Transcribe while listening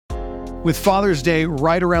With Father's Day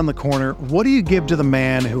right around the corner, what do you give to the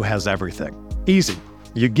man who has everything? Easy.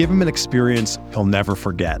 You give him an experience he'll never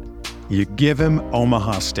forget. You give him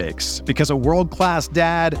Omaha Steaks, because a world-class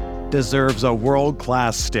dad deserves a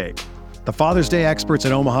world-class steak. The Father's Day experts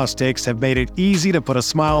at Omaha Steaks have made it easy to put a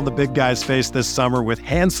smile on the big guy's face this summer with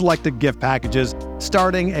hand-selected gift packages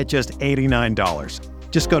starting at just $89.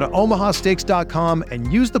 Just go to omahasteaks.com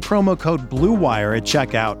and use the promo code BLUEWIRE at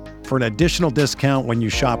checkout for an additional discount when you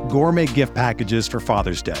shop gourmet gift packages for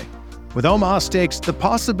Father's Day. With Omaha Steaks, the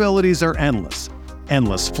possibilities are endless.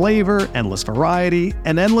 Endless flavor, endless variety,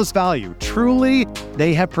 and endless value. Truly,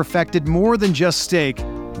 they have perfected more than just steak.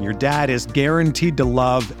 Your dad is guaranteed to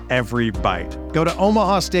love every bite. Go to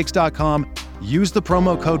omahasteaks.com, use the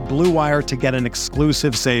promo code BLUEWIRE to get an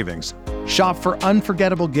exclusive savings. Shop for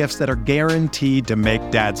unforgettable gifts that are guaranteed to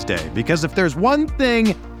make Dad's Day. Because if there's one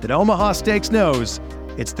thing that Omaha Steaks knows,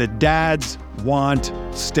 it's that dads want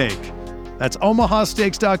steak. That's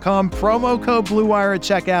omahasteaks.com, promo code BLUEWIRE at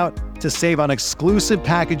checkout to save on exclusive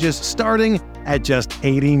packages starting at just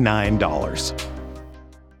 $89.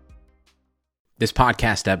 This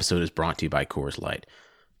podcast episode is brought to you by Coors Light.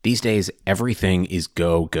 These days, everything is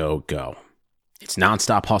go, go, go. It's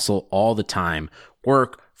nonstop hustle all the time.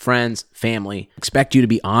 Work, friends, family, expect you to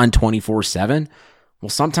be on 24/7. Well,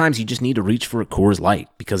 sometimes you just need to reach for a Coors Light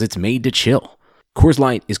because it's made to chill. Coors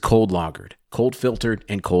Light is cold lagered, cold filtered,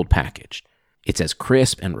 and cold packaged. It's as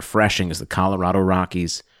crisp and refreshing as the Colorado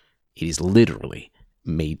Rockies. It is literally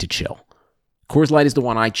made to chill. Coors Light is the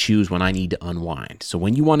one I choose when I need to unwind. So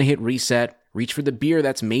when you want to hit reset, reach for the beer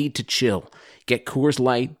that's made to chill. Get Coors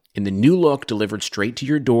Light in the new look delivered straight to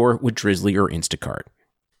your door with Drizzly or Instacart.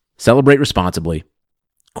 Celebrate responsibly.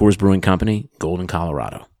 Coors Brewing Company, Golden,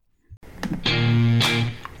 Colorado.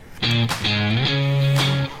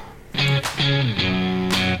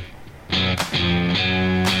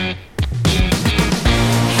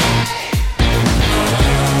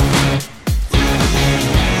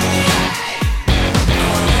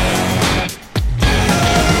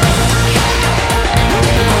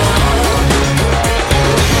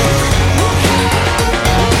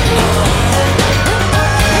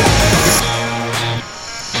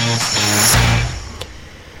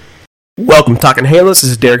 Welcome to Talking Halos.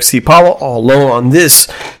 This is Derek C. Powell, all alone on this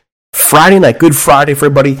Friday night. Good Friday for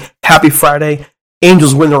everybody. Happy Friday.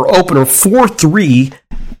 Angels win their opener 4-3.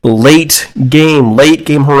 Late game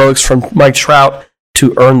heroics from Mike Trout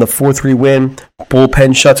to earn the 4-3 win.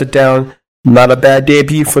 Bullpen shuts it down. Not a bad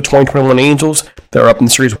debut for 2021 Angels. They're up in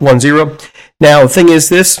the series 1-0. Now, the thing is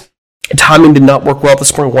this. Timing did not work well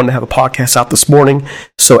this morning. I wanted to have a podcast out this morning.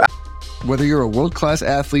 So whether you're a world-class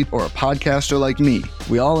athlete or a podcaster like me,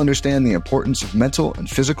 we all understand the importance of mental and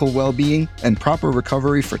physical well-being and proper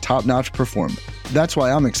recovery for top-notch performance. That's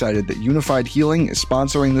why I'm excited that Unified Healing is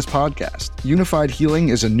sponsoring this podcast. Unified Healing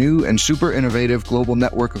is a new and super innovative global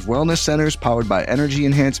network of wellness centers powered by Energy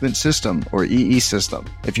Enhancement System, or EE System.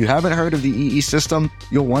 If you haven't heard of the EE System,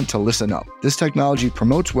 you'll want to listen up. This technology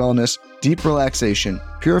promotes wellness, deep relaxation,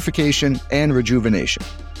 purification, and rejuvenation.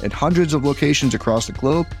 In hundreds of locations across the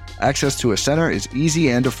globe, access to a center is easy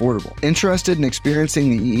and affordable. Interested in experiencing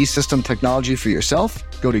the EE System technology for yourself?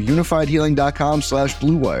 Go to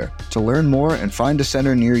unifiedhealing.com/bluewire to learn more and find a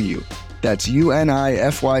center near you. That's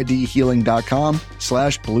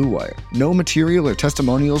unifydhealing.com/bluewire. No material or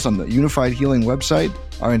testimonials on the Unified Healing website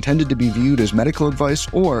are intended to be viewed as medical advice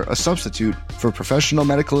or a substitute for professional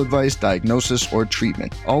medical advice, diagnosis, or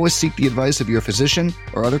treatment. Always seek the advice of your physician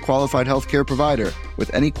or other qualified healthcare provider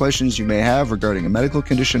with any questions you may have regarding a medical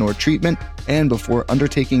condition or treatment and before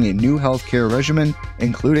undertaking a new healthcare regimen,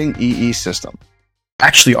 including EE System.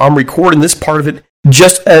 actually, I'm recording this part of it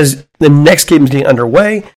just as the next game is getting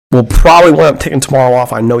underway. We'll probably wind up taking tomorrow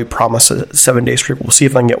off. I know we promised a 7-day streak. We'll see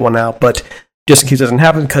if I can get one out. But just in case it doesn't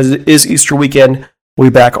happen, because it is Easter weekend, we'll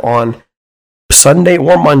be back on Sunday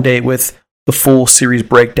or Monday with the full series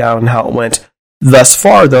breakdown and how it went. Thus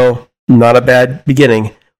far, though, not a bad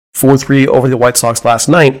beginning. 4-3 over the White Sox last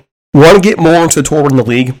night. Want to get more into the tournament in the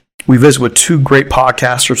league? We visit with two great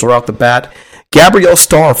podcasters right off the bat. Gabrielle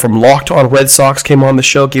Starr from Locked On Red Sox came on the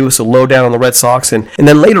show, gave us a lowdown on the Red Sox. And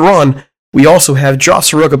then later on, we also have Josh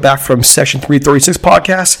Soroka back from Section 336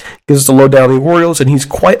 podcast, gives us a lowdown on the Orioles, and he's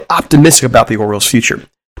quite optimistic about the Orioles' future.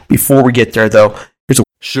 Before we get there, though, here's a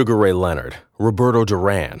Sugar Ray Leonard, Roberto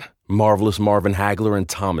Duran, Marvelous Marvin Hagler, and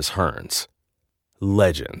Thomas Hearns.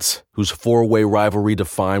 Legends, whose four-way rivalry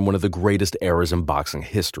defined one of the greatest eras in boxing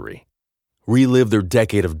history. Relive their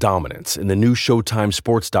decade of dominance in the new Showtime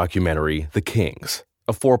sports documentary, The Kings,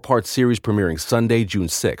 a 4-part series premiering Sunday, June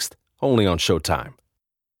 6th, only on Showtime.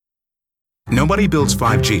 Nobody builds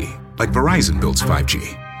 5G like Verizon builds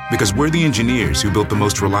 5G. Because we're the engineers who built the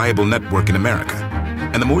most reliable network in America.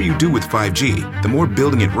 And the more you do with 5G, the more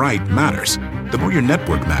building it right matters. The more your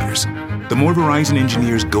network matters. The more Verizon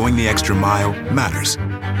engineers going the extra mile matters.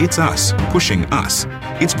 It's us pushing us.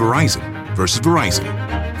 It's Verizon versus Verizon.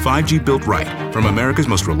 5G built right from America's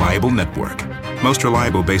most reliable network. Most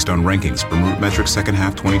reliable based on rankings from RootMetrics second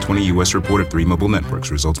half 2020 U.S. report of 3 mobile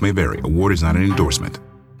networks. Results may vary. Award is not an endorsement.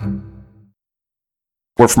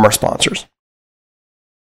 Word from our sponsors.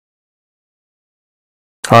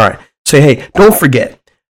 All right. Say, hey, don't forget,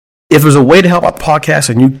 if there's a way to help out the podcast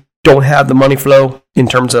and you don't have the money flow in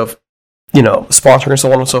terms of, sponsoring and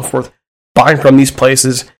so on and so forth, buying from these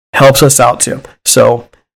places helps us out too. So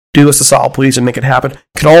do us a solid, please, and make it happen. You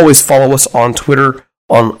can always follow us on Twitter,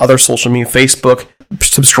 on other social media, Facebook.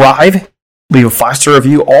 Subscribe, leave a 5-star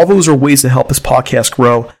review. All those are ways to help this podcast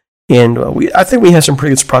grow. And I think we have some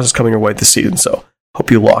pretty good surprises coming your way this season, so hope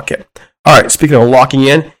you lock in. All right, speaking of locking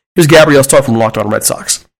in, here's Gabrielle Starr from Locked On Red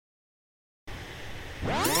Sox.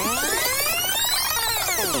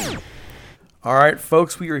 All right,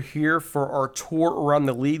 folks, we are here for our tour around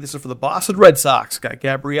the league. This is for the Boston Red Sox. Got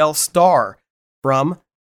Gabrielle Starr from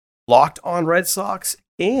Locked On Red Sox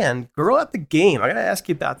and Girl at the Game. I got to ask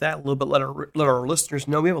you about that a little bit. Let our listeners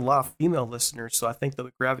know. We have a lot of female listeners, so I think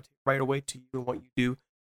they'll gravitate right away to you and what you do.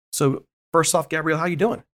 So first off, Gabrielle, how you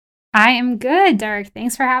doing? I am good, Derek.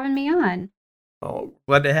 Thanks for having me on. Oh,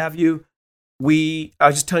 glad to have you. I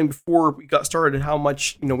was just telling you before we got started how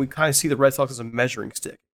much, we kind of see the Red Sox as a measuring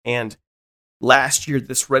stick. And last year,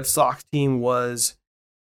 this Red Sox team was,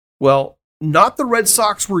 well, not the Red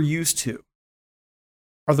Sox we're used to.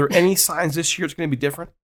 Are there any signs this year it's going to be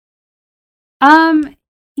different?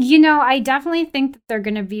 I definitely think that they're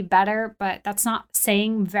going to be better, but that's not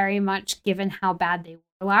saying very much given how bad they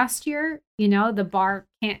were last year. The bar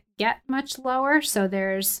can't get much lower, so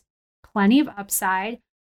there's plenty of upside.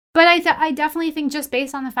 But I definitely think just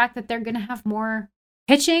based on the fact that they're going to have more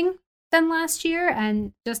pitching than last year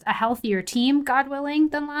and just a healthier team, God willing,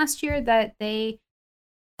 than last year, that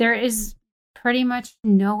there is pretty much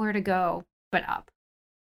nowhere to go but up.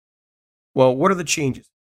 Well, what are the changes?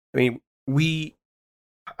 I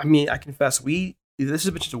confess, this has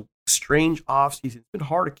been just a strange offseason. It's been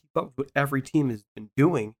hard to keep up with what every team has been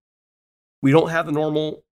doing. We don't have the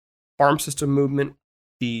normal farm system movement.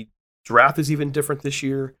 The draft is even different this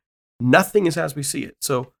year. Nothing is as we see it.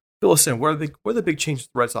 So fill us in. What are the big changes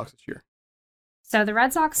to the Red Sox this year? So the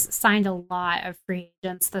Red Sox signed a lot of free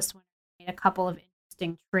agents this winter, made a couple of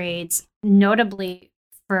interesting trades. Notably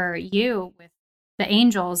for you with the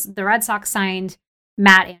Angels, the Red Sox signed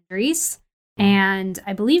Matt Andriese, and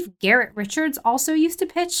I believe Garrett Richards also used to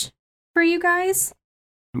pitch for you guys.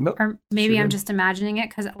 Nope. Or maybe I'm just imagining it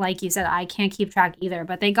because, like you said, I can't keep track either.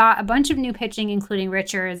 But they got a bunch of new pitching, including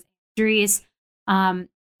Richards, Andriese.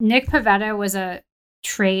 Nick Pivetta was a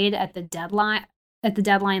trade at the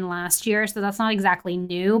deadline last year, so that's not exactly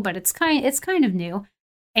new, but it's kind of new.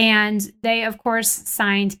 And they, of course,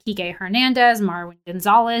 signed Kike Hernandez, Marwin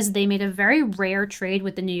Gonzalez. They made a very rare trade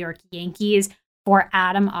with the New York Yankees for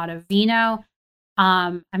Adam Ottavino.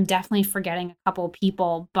 I'm definitely forgetting a couple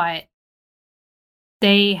people, but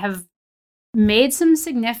they have made some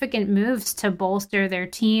significant moves to bolster their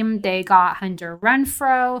team. They got Hunter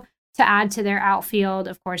Renfroe to add to their outfield.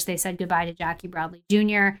 Of course, they said goodbye to Jackie Bradley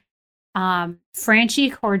Jr. Franchi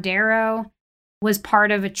Cordero was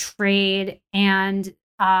part of a trade, and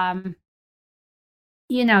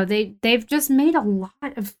they've just made a lot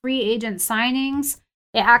of free agent signings.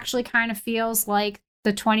 It actually kind of feels like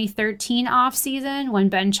the 2013 offseason when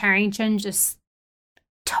Ben Cherington just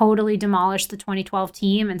totally demolished the 2012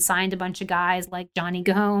 team and signed a bunch of guys like Johnny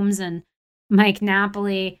Gomes and Mike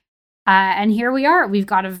Napoli. And here we are. We've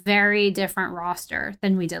got a very different roster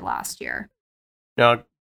than we did last year. Now,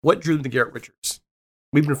 what drew them to Garrett Richards?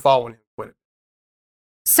 We've been following him quite a bit.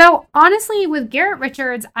 So, honestly, with Garrett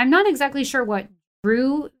Richards, I'm not exactly sure what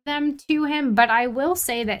drew them to him, but I will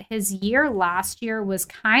say that his year last year was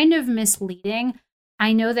kind of misleading.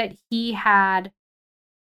 I know that he had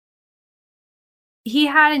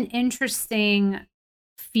an interesting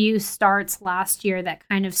few starts last year that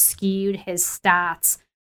kind of skewed his stats.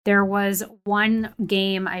 There was one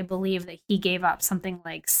game, I believe, that he gave up something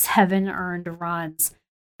like 7 earned runs.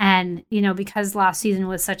 And, because last season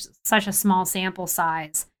was such a small sample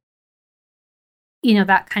size,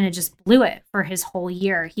 that kind of just blew it for his whole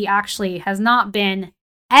year. He actually has not been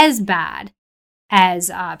as bad as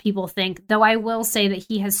people think, though I will say that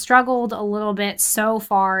he has struggled a little bit so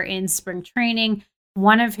far in spring training.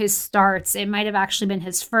 One of his starts, it might have actually been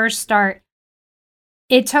his first start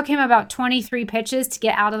It took him about 23 pitches to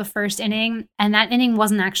get out of the first inning, and that inning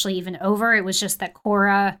wasn't actually even over. It was just that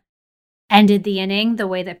Cora ended the inning the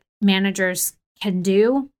way that managers can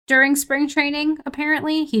do during spring training,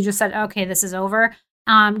 apparently. He just said, okay, this is over.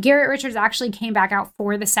 Garrett Richards actually came back out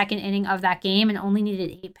for the second inning of that game and only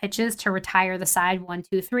needed 8 pitches to retire the side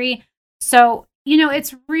 1-2-3. So,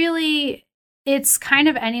 it's kind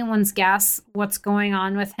of anyone's guess what's going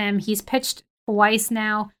on with him. He's pitched twice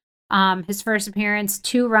now. His first appearance,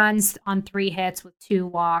 2 runs on 3 hits with 2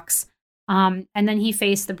 walks. And then he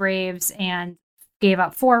faced the Braves and gave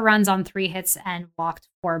up 4 runs on 3 hits and walked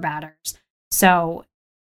 4 batters. So,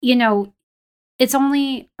 it's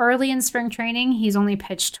only early in spring training. He's only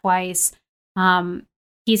pitched twice.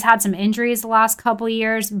 He's had some injuries the last couple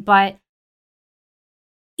years, but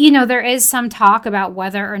there is some talk about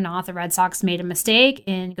whether or not the Red Sox made a mistake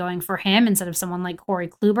in going for him instead of someone like Corey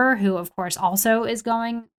Kluber, who of course also is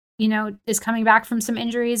is coming back from some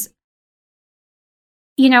injuries.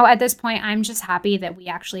 At this point, I'm just happy that we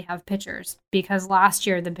actually have pitchers, because last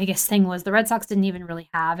year the biggest thing was the Red Sox didn't even really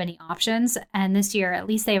have any options. And this year, at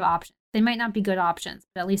least they have options. They might not be good options,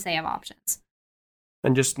 but at least they have options.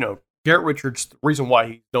 And just Garrett Richards, the reason why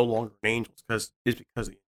he's no longer an Angels is because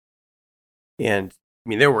of you. And I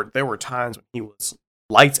mean, there were times when he was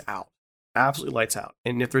lights out, absolutely lights out.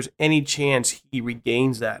 And if there's any chance he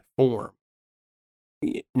regains that form,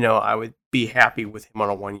 I would be happy with him on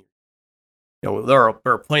a 1 year. There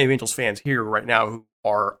are plenty of Angels fans here right now who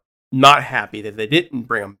are not happy that they didn't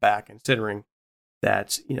bring him back, considering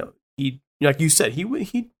that he, like you said,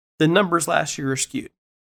 he the numbers last year are skewed,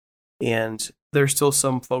 and there's still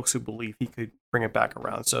some folks who believe he could bring it back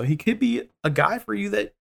around. So he could be a guy for you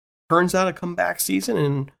that turns out a comeback season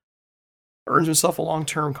and earns himself a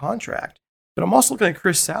long-term contract. But I'm also looking at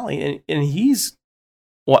Chris Sale, and he's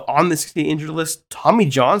on the 60 injured list. Tommy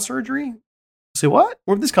John surgery. Say what?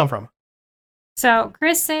 Where did this come from? So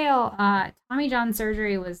Chris Sale, Tommy John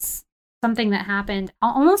surgery was something that happened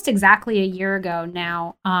almost exactly a year ago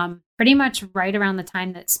now, pretty much right around the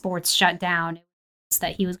time that sports shut down. It was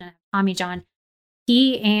that he was going to have Tommy John.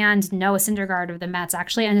 He and Noah Syndergaard of the Mets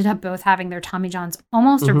actually ended up both having their Tommy Johns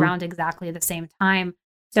almost around exactly the same time.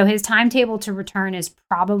 So his timetable to return is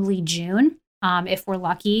probably June. If we're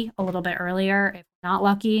lucky, a little bit earlier. If not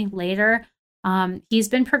lucky, later. He's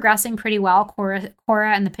been progressing pretty well. Cora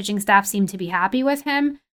and the pitching staff seem to be happy with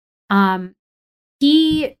him.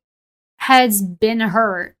 He has been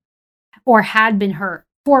hurt, or had been hurt,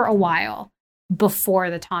 for a while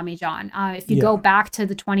before the Tommy John. If you go back to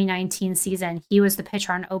the 2019 season, he was the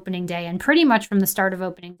pitcher on opening day, and pretty much from the start of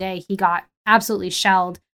opening day, he got absolutely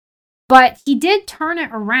shelled. But he did turn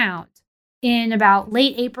it around in about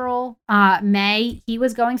late April, May. He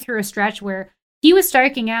was going through a stretch where he was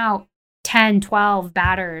striking out 10, 12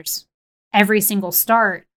 batters every single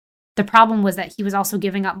start. The problem was that he was also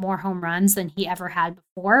giving up more home runs than he ever had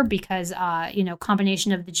before because,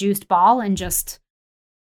 combination of the juiced ball and just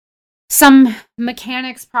some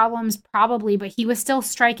mechanics problems probably, but he was still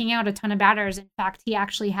striking out a ton of batters. In fact, he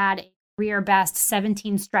actually had a career best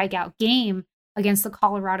 17 strikeout game against the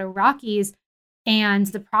Colorado Rockies. And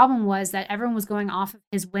the problem was that everyone was going off of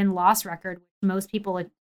his win-loss record, which most people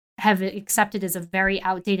have accepted as a very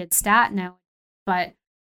outdated stat now. But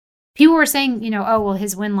people were saying,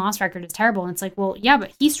 his win-loss record is terrible. And it's like, well, yeah,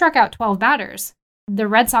 but he struck out 12 batters. The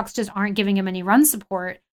Red Sox just aren't giving him any run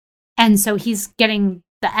support. And so he's getting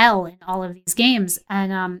the L in all of these games.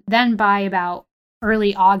 And then by about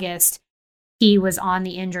early August, he was on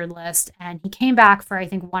the injured list. And he came back for, I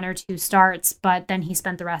think, 1 or 2 starts. But then he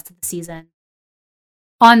spent the rest of the season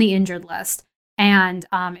on the injured list. And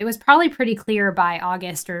it was probably pretty clear by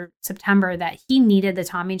August or September that he needed the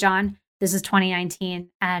Tommy John. This is 2019.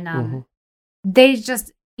 And they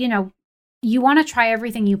just, you want to try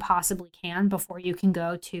everything you possibly can before you can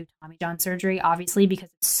go to Tommy John surgery, obviously,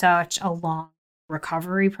 because it's such a long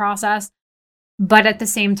recovery process. But at the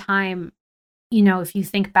same time, if you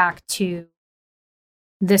think back to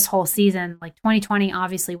this whole season, like 2020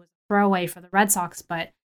 obviously was a throwaway for the Red Sox.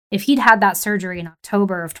 But if he'd had that surgery in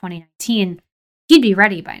October of 2019, he'd be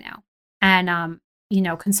ready by now. And,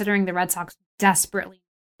 considering the Red Sox desperately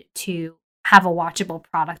needed to have a watchable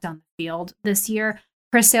product on the field this year,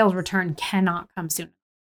 Chris Sale's return cannot come soon.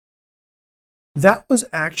 That was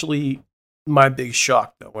actually my big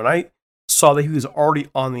shock, though. When I saw that he was already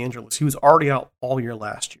on the injured list, he was already out all year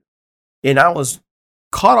last year. And I was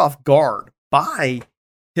caught off guard by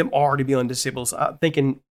him already being disabled. So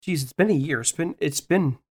thinking, geez, it's been a year. It's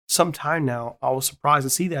been some time now. I was surprised to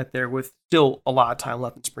see that there with still a lot of time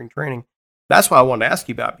left in spring training. That's why I wanted to ask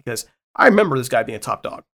you about, because I remember this guy being a top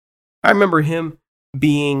dog. I remember him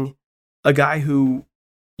being a guy who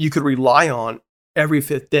you could rely on every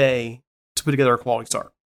fifth day to put together a quality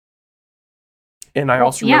start. And I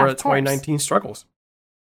also remember the 2019 struggles.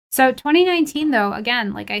 So 2019, though,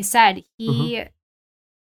 again, like I said, he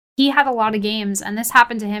had a lot of games, and this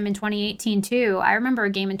happened to him in 2018 too. I remember a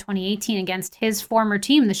game in 2018 against his former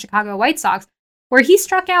team, the Chicago White Sox, where he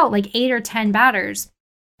struck out like 8 or 10 batters,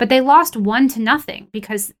 but they lost 1-0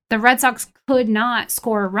 because the Red Sox could not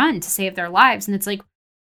score a run to save their lives. And it's like,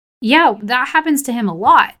 yeah, that happens to him a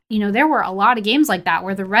lot. You know, there were a lot of games like that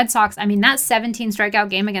where the Red Sox, I mean, that 17 strikeout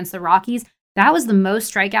game against the Rockies, that was the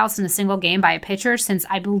most strikeouts in a single game by a pitcher since,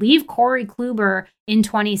 I believe, Corey Kluber in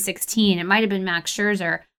 2016. It might have been Max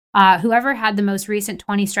Scherzer. Whoever had the most recent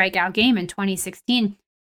 20 strikeout game in 2016.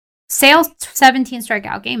 Sale's 17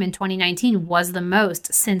 strikeout game in 2019 was the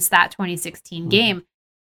most since that 2016 game.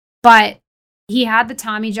 But he had the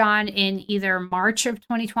Tommy John in either March of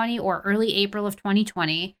 2020 or early April of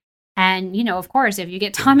 2020. And, you know, of course, if you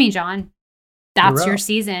get Tommy John, that's your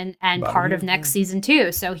season and part of next season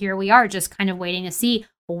too. So here we are just kind of waiting to see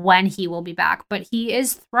when he will be back. But he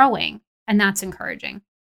is throwing, and that's encouraging.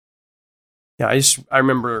 Yeah, I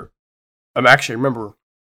remember it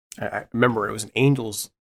was an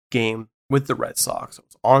Angels game with the Red Sox. It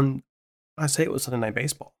was on, I say it was Sunday Night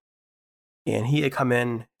Baseball. And he had come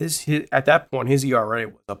in, at that point, his ERA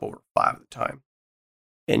was up over 5 at the time.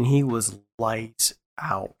 And he was lights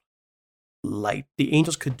out. The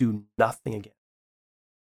Angels could do nothing again.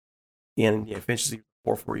 And finishes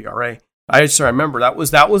 4.4 ERA. I remember that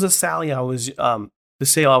was a Sally the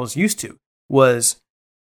Sale I was used to was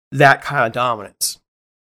that kind of dominance.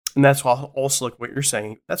 And that's also like what you're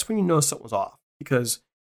saying. That's when you know something was off because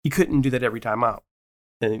he couldn't do that every time out.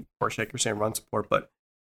 And of course, like you're saying, run support. But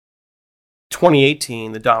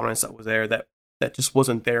 2018, the dominance that was there, that just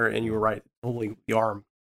wasn't there. And you were right, totally the arm.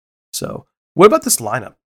 So, what about this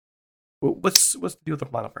lineup? What's the deal with the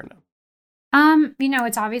lineup right now? You know,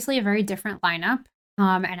 it's obviously a very different lineup.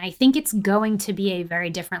 And I think it's going to be a very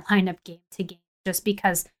different lineup game to game, just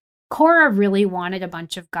because Cora really wanted a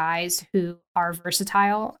bunch of guys who are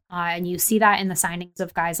versatile. And you see that in the signings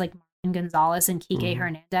of guys like Marvin Gonzalez and Kike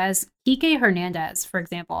Hernandez. Kike Hernandez, for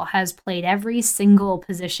example, has played every single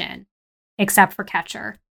position except for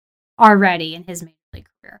catcher already in his major league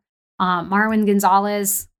career. Marwin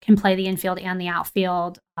Gonzalez can play the infield and the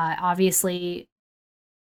outfield. Obviously,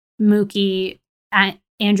 Mookie,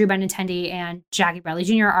 Andrew Benintendi, and Jackie Bradley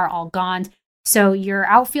Jr. are all gone. So your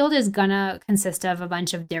outfield is going to consist of a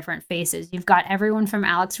bunch of different faces. You've got everyone from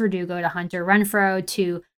Alex Verdugo to Hunter Renfroe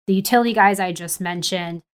to the utility guys I just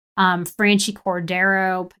mentioned, Franchi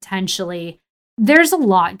Cordero, potentially. There's a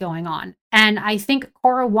lot going on. And I think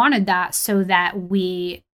Cora wanted that so that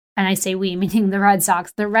we, and I say we, meaning the Red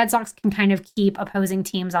Sox can kind of keep opposing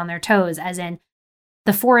teams on their toes, as in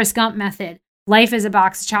the Forrest Gump method. Life is a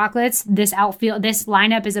box of chocolates. This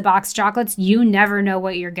lineup is a box of chocolates. You never know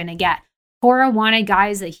what you're going to get. Cora wanted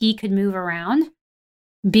guys that he could move around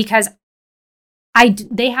because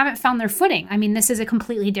they haven't found their footing. I mean, this is a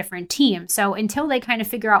completely different team. So until they kind of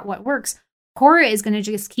figure out what works, Cora is going to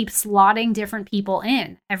just keep slotting different people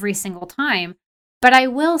in every single time. But I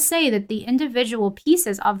will say that the individual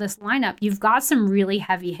pieces of this lineup, you've got some really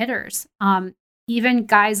heavy hitters. Even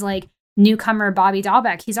guys like newcomer Bobby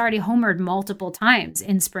Dahlbeck, he's already homered multiple times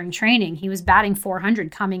in spring training. He was batting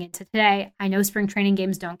 .400 coming into today. I know spring training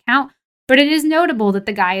games don't count, but it is notable that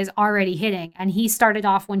the guy is already hitting. And he started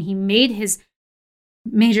off when he made his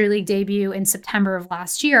major league debut in September of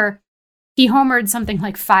last year. He homered something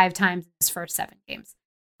like 5 times in his first 7 games.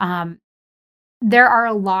 There are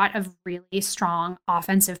a lot of really strong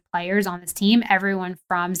offensive players on this team, everyone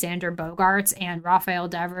from Xander Bogaerts and Rafael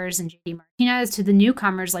Devers and JD Martinez to the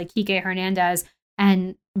newcomers like Kike Hernandez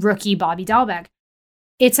and rookie Bobby Dahlbeck.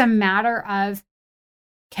 It's a matter of,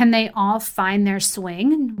 can they all find their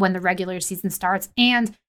swing when the regular season starts?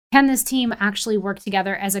 And can this team actually work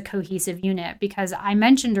together as a cohesive unit? Because I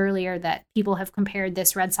mentioned earlier that people have compared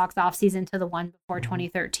this Red Sox offseason to the one before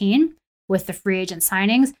 2013 with the free agent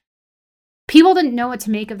signings. People didn't know what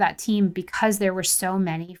to make of that team because there were so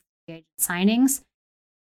many free agent signings.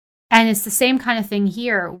 And it's the same kind of thing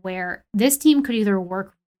here where this team could either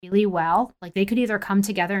work really well, like they could either come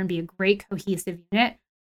together and be a great cohesive unit,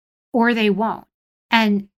 or they won't.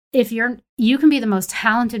 And if you can be the most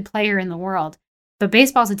talented player in the world, but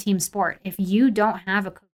baseball's a team sport. If you don't have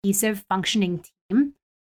a cohesive, functioning team,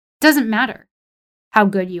 it doesn't matter how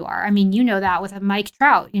good you are. I mean, you know that with Mike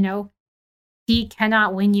Trout, he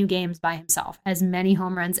cannot win you games by himself, as many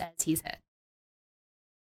home runs as he's hit.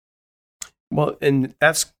 Well, and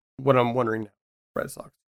that's what I'm wondering now, Red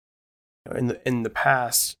Sox. In the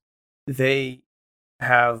past, they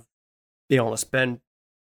want to spend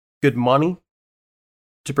good money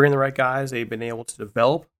to bring the right guys. They've been able to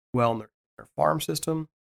develop well in their farm system.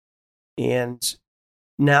 And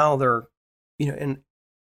now they're, in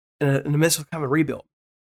the midst of kind of a rebuild.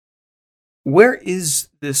 Where is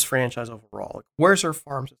this franchise overall? Like, where's their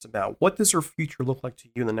farm system now? What does their future look like to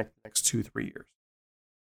you in the next 2-3 years?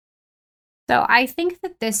 So I think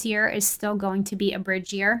that this year is still going to be a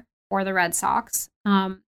bridge year for the Red Sox.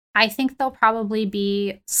 I think they'll probably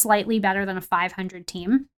be slightly better than a 500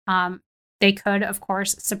 team. They could, of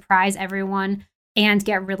course, surprise everyone and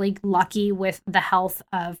get really lucky with the health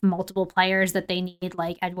of multiple players that they need,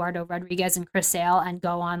 like Eduardo Rodriguez and Chris Sale, and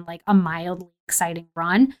go on like a mildly exciting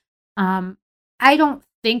run. I don't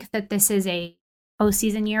think that this is a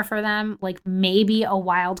postseason year for them. Like maybe a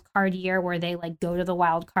wild card year where they like go to the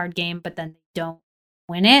wild card game, but then they don't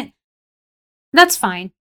win it. That's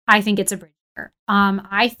fine. I think it's a bridge year.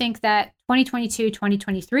 I think that 2022,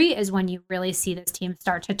 2023 is when you really see this team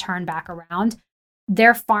start to turn back around.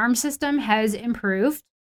 Their farm system has improved.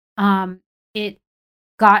 It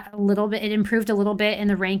improved a little bit in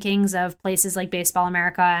the rankings of places like Baseball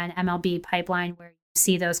America and MLB Pipeline, where you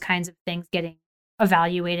see those kinds of things getting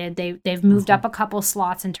evaluated. They've moved up a couple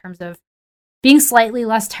slots in terms of being slightly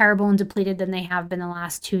less terrible and depleted than they have been the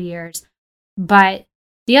last 2 years. But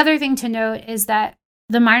the other thing to note is that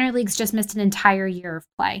the minor leagues just missed an entire year of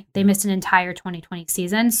play. They missed an entire 2020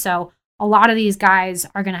 season. So a lot of these guys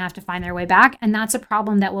are going to have to find their way back. And that's a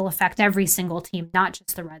problem that will affect every single team, not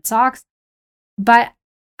just the Red Sox. But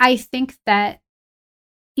I think that,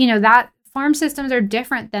 that farm systems are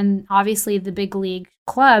different than obviously the big league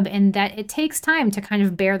club in that it takes time to kind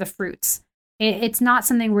of bear the fruits. It's not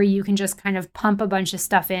something where you can just kind of pump a bunch of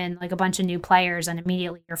stuff in, like a bunch of new players, and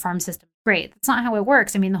immediately your farm system is great. That's not how it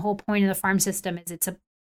works. I mean, the whole point of the farm system is it's a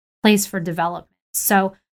place for development.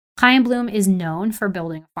 So Chaim Bloom is known for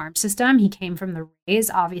building a farm system. He came from the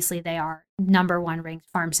Rays. Obviously, they are #1 ranked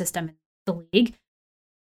farm system in the league.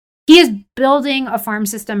 He is building a farm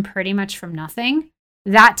system pretty much from nothing.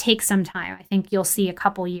 That takes some time. I think you'll see a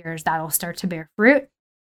couple years that'll start to bear fruit.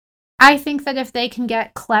 I think that if they can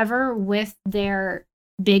get clever with their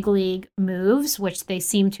big league moves, which he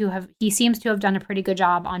seems to have done a pretty good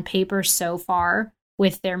job on paper so far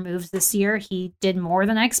with their moves this year. He did more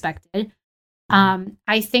than I expected.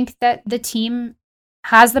 I think that the team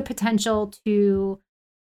has the potential to,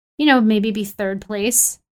 maybe be third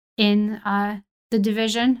place in the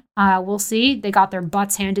division. We'll see. They got their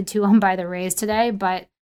butts handed to them by the Rays today, but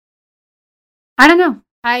I don't know.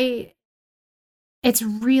 It's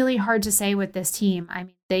really hard to say with this team. I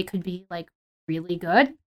mean, they could be like really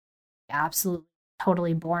good, absolutely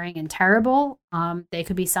totally boring and terrible. They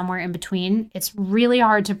could be somewhere in between. It's really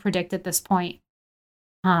hard to predict at this point.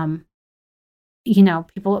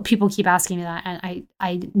 People keep asking me that, and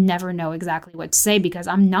I never know exactly what to say because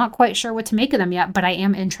I'm not quite sure what to make of them yet, but I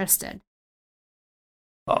am interested.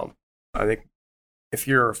 I think if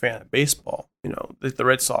you're a fan of baseball, the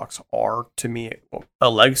Red Sox are, to me,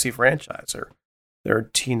 a legacy franchise. They're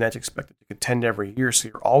a team that's expected to contend every year, so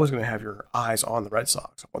you're always going to have your eyes on the Red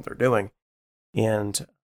Sox, on what they're doing. And,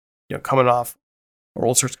 coming off a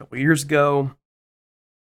World Series a couple of years ago,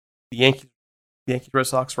 the Yankees-Red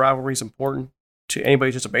Sox rivalry is important to anybody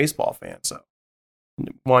who's just a baseball fan, so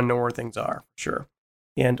want to know where things are, for sure.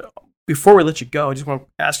 And before we let you go, I just want to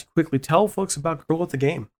ask you quickly, tell folks about Girl at the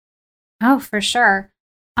Game. Oh, for sure.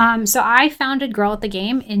 So I founded Girl at the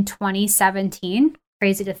Game in 2017.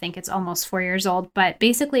 Crazy to think it's almost 4 years old, but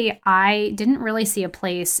basically I didn't really see a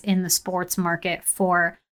place in the sports market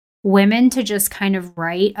for women to just kind of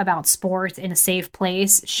write about sports in a safe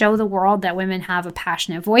place, show the world that women have a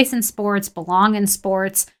passionate voice in sports, belong in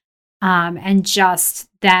sports, and just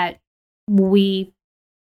that we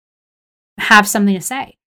have something to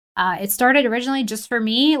say. It started originally just for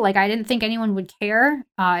me. Like, I didn't think anyone would care.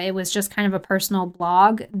 It was just kind of a personal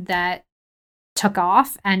blog that took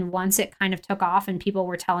off. And once it kind of took off and people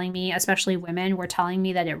were telling me, especially women, were telling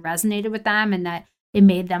me that it resonated with them and that it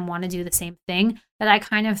made them want to do the same thing, that I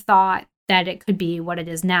kind of thought that it could be what it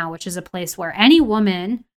is now, which is a place where any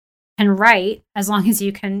woman can write, as long as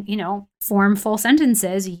you can, form full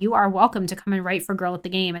sentences. You are welcome to come and write for Girl at the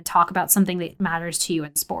Game and talk about something that matters to you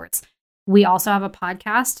in sports. We also have a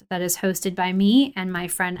podcast that is hosted by me and my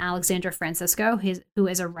friend Alexandra Francisco, who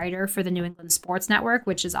is a writer for the New England Sports Network,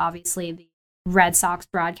 which is obviously the Red Sox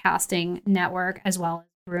broadcasting network, as well as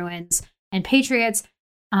Bruins and Patriots.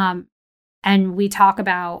 And we talk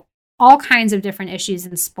about all kinds of different issues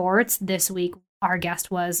in sports. This week, our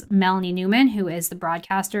guest was Melanie Newman, who is the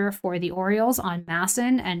broadcaster for the Orioles on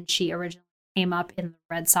MASN, and she originally came up in the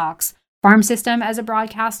Red Sox farm system as a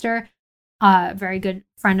broadcaster. a very good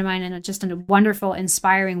friend of mine and just a wonderful,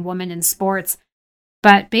 inspiring woman in sports.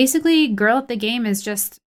 But basically, Girl at the Game is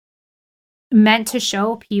just meant to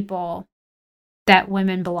show people that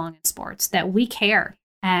women belong in sports, that we care,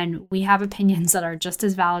 and we have opinions that are just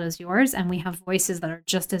as valid as yours, and we have voices that are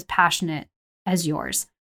just as passionate as yours.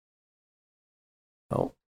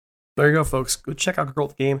 Well, there you go, folks. Go check out Girl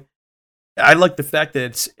at the Game. I like the fact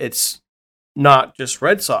that it's not just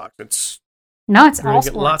Red Sox. It's all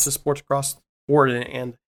sports. lots of sports across the board,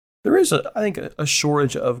 and there is, I think, a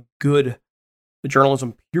shortage of good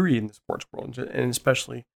journalism, period, in the sports world, and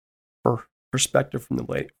especially for perspective from the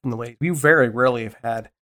ladies. We very rarely have had,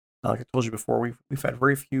 like I told you before, we've had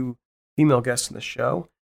very few female guests in the show,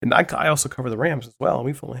 and I also cover the Rams as well, and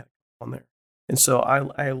we've only had one there. And so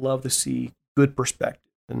I love to see good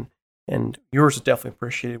perspective, and yours is definitely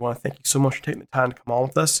appreciated. I want to thank you so much for taking the time to come on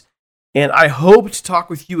with us, and I hope to talk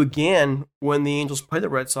with you again when the Angels play the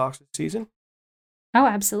Red Sox this season. Oh,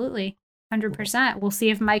 absolutely. 100%. We'll see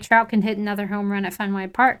if Mike Trout can hit another home run at Fenway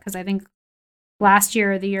Park, because I think last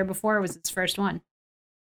year or the year before was his first one.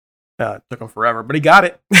 It took him forever, but he got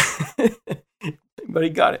it.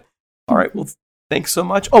 All right. Well, thanks so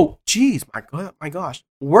much. Oh, geez, my gosh.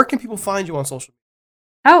 Where can people find you on social media?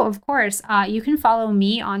 Oh, of course. You can follow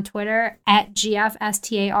me on Twitter at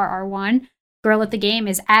GFSTARR1. Girl at the Game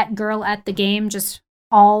is at Girl at the Game, just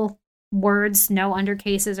all words, no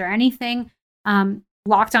undercases or anything.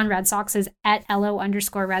 Locked on Red Sox is at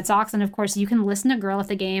LO_Red Sox. And of course, you can listen to Girl at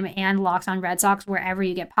the Game and Locked on Red Sox wherever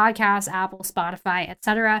you get podcasts, Apple, Spotify,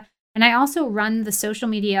 etc. And I also run the social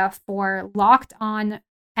media for Locked on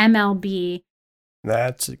MLB.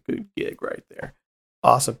 That's a good gig right there.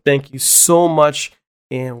 Awesome. Thank you so much.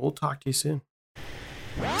 And we'll talk to you soon.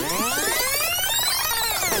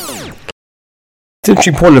 It's an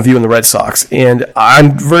interesting point of view in the Red Sox, and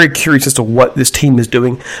I'm very curious as to what this team is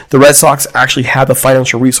doing. The Red Sox actually have the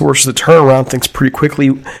financial resources to turn around things pretty quickly,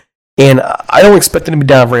 and I don't expect them to be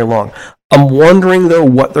down very long. I'm wondering, though,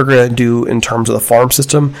 what they're going to do in terms of the farm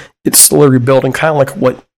system. It's slowly rebuilding, kind of like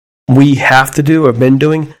what we have to do, or have been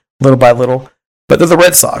doing, little by little. But they're the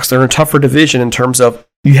Red Sox. They're in a tougher division in terms of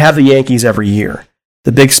you have the Yankees every year,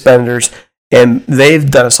 the big spenders, and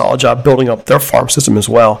they've done a solid job building up their farm system as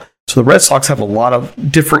well. So the Red Sox have a lot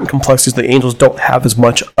of different complexities the Angels don't have as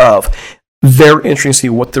much of. Very interesting to see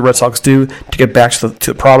what the Red Sox do to get back to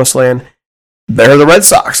the promised land. They're the Red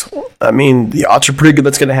Sox. I mean, the odds are pretty good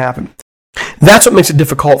that's going to happen. That's what makes it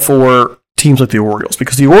difficult for teams like the Orioles,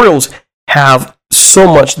 because the Orioles have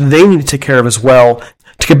so much they need to take care of as well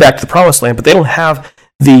to get back to the promised land, but they don't have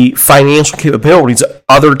the financial capabilities that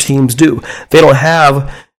other teams do. They don't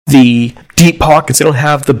have the deep pockets, they don't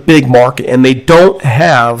have the big market, and they don't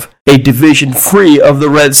have a division free of the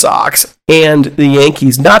Red Sox and the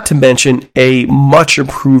Yankees, not to mention a much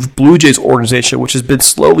improved Blue Jays organization, which has been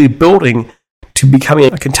slowly building to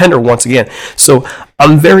becoming a contender once again. So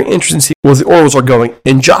I'm very interested to see where the Orioles are going,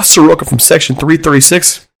 and Josh Soroka from Section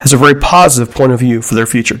 336 has a very positive point of view for their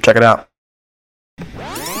future. Check it out.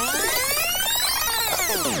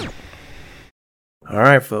 All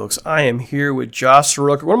right, folks, I am here with Josh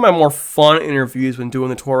Soroka. One of my more fun interviews when doing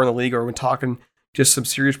the tour in the league, or when talking just some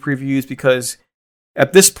serious previews, because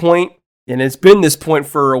at this point, and it's been this point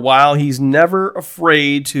for a while, he's never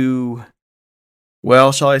afraid to,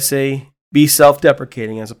 well, shall I say, be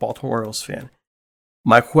self-deprecating as a Baltimore Orioles fan.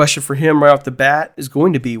 My question for him right off the bat is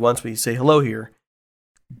going to be, once we say hello here,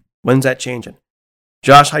 when's that changing?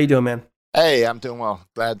 Josh, how you doing, man? Hey, I'm doing well.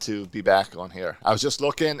 Glad to be back on here. I was just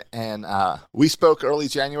looking, and we spoke early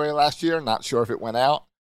January last year. Not sure if it went out,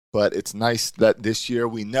 but it's nice that this year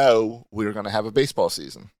we know we're going to have a baseball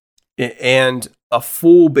season. And a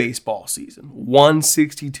full baseball season,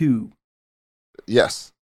 162.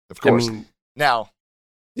 Yes, of course. Now,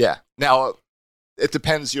 it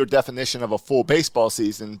depends your definition of a full baseball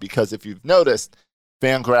season, because if you've noticed,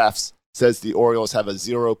 Fangraphs says the Orioles have a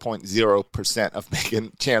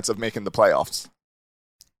 0.0% chance of making the playoffs.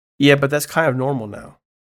 Yeah, but that's kind of normal now.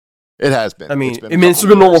 It has been. It's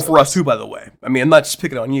been normal for us too, by the way. I mean, I'm not just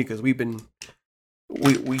picking on you, because we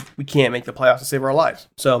can't make the playoffs to save our lives.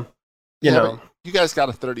 So, you know, you guys got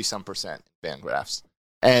a 30-some% Fangraphs,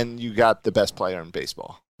 and you got the best player in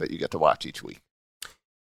baseball that you get to watch each week.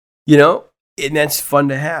 You know, and that's fun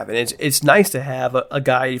to have, and it's nice to have a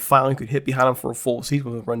guy finally could hit behind him for a full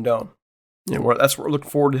season with Rendon. You know, that's what we're looking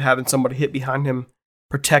forward to, having somebody hit behind him,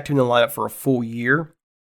 protect him in the lineup for a full year.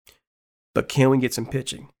 But can we get some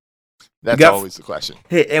pitching? That's always the question.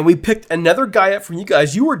 Hey, and we picked another guy up from you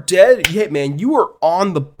guys. You were dead. Hey, man, you were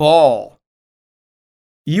on the ball.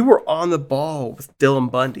 You were on the ball with Dylan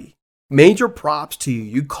Bundy. Major props to you.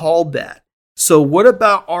 You called that. So what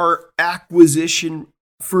about our acquisition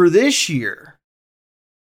for this year?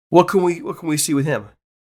 What can we see with him?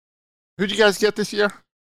 Who'd you guys get this year?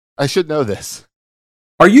 I should know this.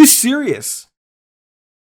 Are you serious?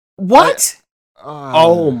 What?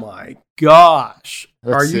 Oh my gosh!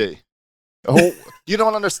 Let's see. Oh, you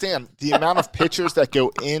don't understand the amount of pitchers that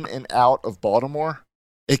go in and out of Baltimore.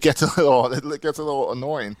 It gets a little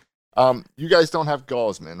annoying. You guys don't have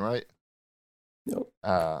Gaussman, right? Nope.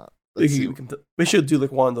 We should do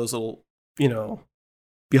like one of those little,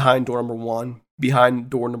 behind door number 1, behind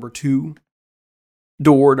door number 2,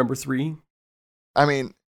 door number 3. I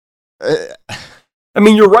mean,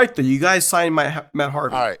 you're right though. You guys signed Matt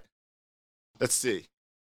Harvey. All right. Let's see.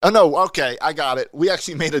 Oh no, okay, I got it. We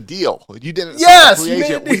actually made a deal. You didn't. Yes, free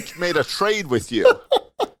agent. We made a trade with you.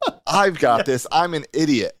 I've got this. I'm an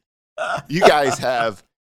idiot. You guys have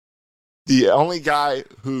the only guy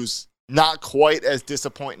who's not quite as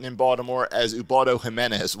disappointing in Baltimore as Ubaldo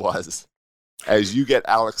Jimenez was, as you get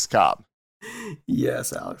Alex Cobb.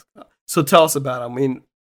 Yes, Alex Cobb. So tell us about him.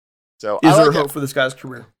 Is there hope for this guy's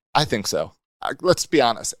career? I think so. Let's be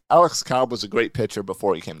honest. Alex Cobb was a great pitcher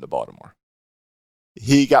before he came to Baltimore.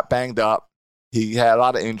 He got banged up. He had a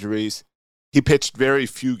lot of injuries. He pitched very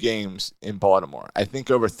few games in Baltimore. I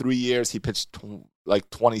think over 3 years, he pitched like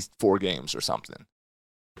 24 games or something.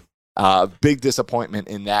 Big disappointment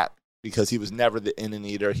in that because he was never the inning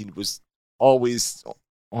eater. He was always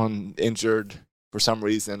injured for some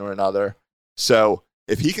reason or another. So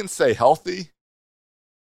if he can stay healthy,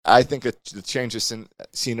 I think the change of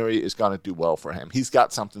scenery is going to do well for him. He's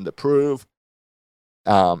got something to prove.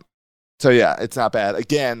 So, yeah, it's not bad.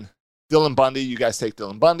 Again, Dylan Bundy, you guys take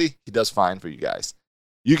Dylan Bundy. He does fine for you guys.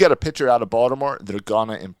 You get a pitcher out of Baltimore, they're going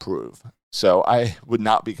to improve. So I would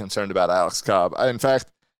not be concerned about Alex Cobb. In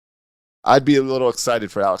fact, I'd be a little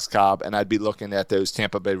excited for Alex Cobb, and I'd be looking at those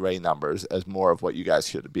Tampa Bay Ray numbers as more of what you guys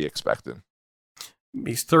should be expecting.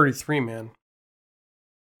 He's 33, man.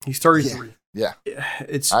 He's 33. Yeah.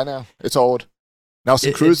 I know. It's old.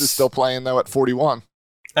 Nelson Cruz is still playing, though, at 41.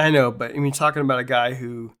 I know, but talking about a guy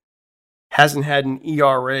who hasn't had an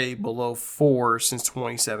ERA below 4 since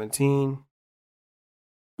 2017.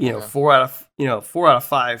 4 out of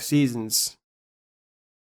 5 seasons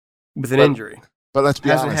with an injury. But let's be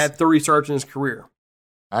honest. Hasn't had 30 starts in his career.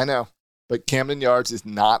 I know. But Camden Yards is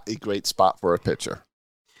not a great spot for a pitcher.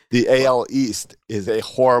 The AL East is a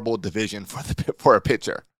horrible division for a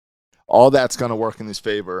pitcher. All that's going to work in his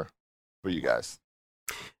favor for you guys.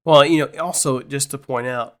 Well, also just to point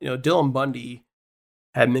out, Dylan Bundy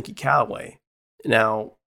had Mickey Callaway.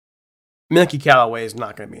 Now, Mickey Callaway is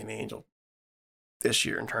not going to be an Angel this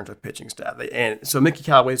year in terms of pitching staff. And so Mickey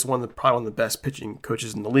Callaway is probably one of the best pitching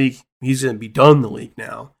coaches in the league. He's going to be done in the league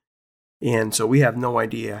now. And so we have no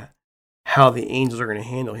idea how the Angels are going to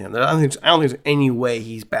handle him. I don't think there's any way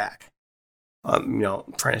he's back.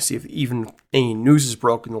 Trying to see if even any news is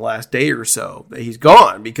broken the last day or so that he's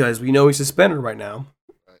gone because we know he's suspended right now.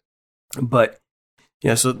 But,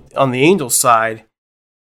 so on the Angels side,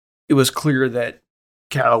 it was clear that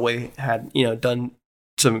Callaway had, done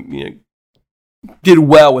some, did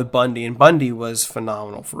well with Bundy, and Bundy was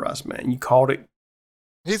phenomenal for us, man. You called it.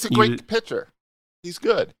 He's a great pitcher. He's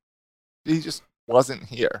good. He just wasn't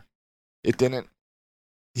here.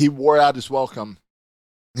 He wore out his welcome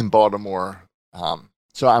in Baltimore.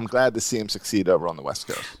 So I'm glad to see him succeed over on the West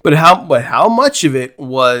Coast. But how much of it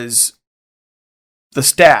was the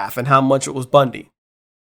staff and how much it was Bundy?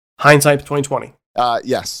 Hindsight 2020.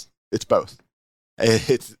 Yes, it's both.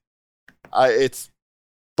 It's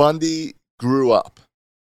Bundy grew up.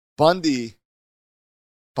 Bundy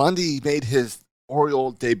made his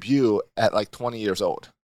Oriole debut at like 20 years old.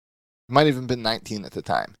 He might have even been 19 at the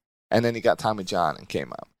time. And then he got Tommy John and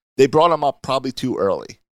came up. They brought him up probably too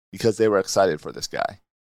early because they were excited for this guy.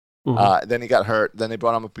 Mm-hmm. Then he got hurt. Then they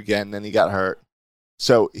brought him up again. Then he got hurt.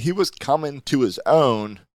 So he was coming to his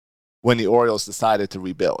own when the Orioles decided to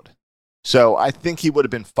rebuild. So I think he would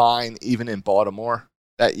have been fine even in Baltimore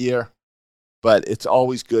that year. But it's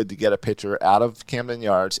always good to get a pitcher out of Camden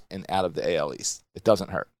Yards and out of the AL East. It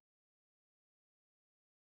doesn't hurt.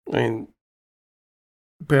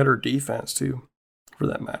 Better defense, too, for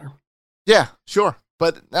that matter. Yeah, sure.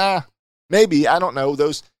 But maybe, I don't know.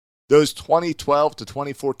 Those 2012 to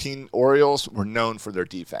 2014 Orioles were known for their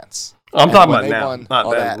defense. I'm talking about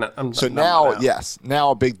now. Yes,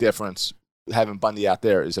 now a big difference. Having Bundy out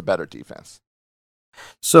there is a better defense.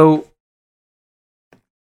 So,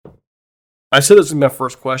 I said this is my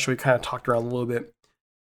first question. We kind of talked around a little bit.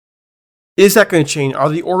 Is that going to change? Are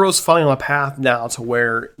the Orioles finally on a path now to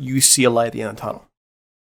where you see a light at the end of the tunnel?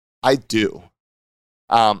 I do.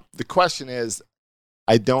 The question is,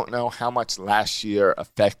 I don't know how much last year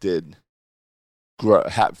affected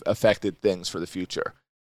things for the future.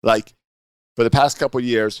 Like, for the past couple of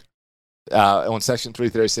years, on Section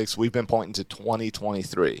 336, we've been pointing to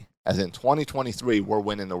 2023. As in 2023, we're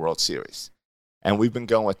winning the World Series. And we've been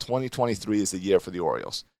going with 2023 is the year for the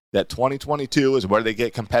Orioles. That 2022 is where they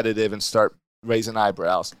get competitive and start raising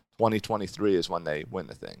eyebrows. 2023 is when they win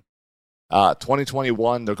the thing.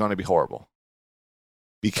 2021, they're going to be horrible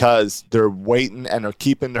because they're waiting and they're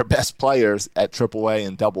keeping their best players at AAA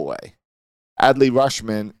and AA. Adley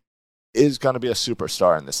Rutschman is going to be a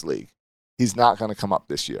superstar in this league. He's not going to come up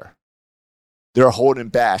this year. They're holding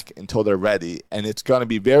back until they're ready, and it's going to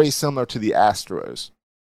be very similar to the Astros.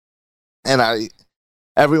 And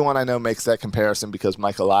everyone I know makes that comparison because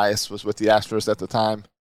Mike Elias was with the Astros at the time,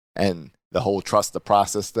 and the whole trust the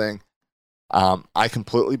process thing. I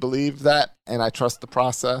completely believe that, and I trust the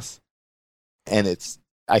process. And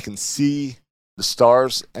I can see the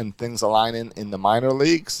stars and things aligning in the minor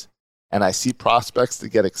leagues, and I see prospects to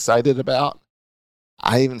get excited about.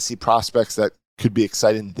 I even see prospects that could be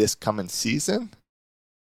exciting this coming season.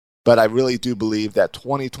 But I really do believe that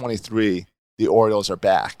 2023, the Orioles are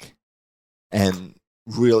back and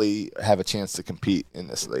really have a chance to compete in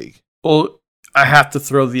this league. Well, I have to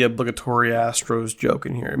throw the obligatory Astros joke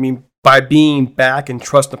in here. I mean, by being back and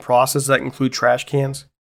trust the process, does that include trash cans?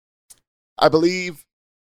 I believe,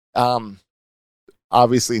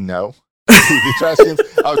 obviously, no. The trash cans,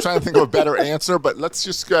 I was trying to think of a better answer, but let's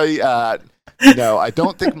just say no. I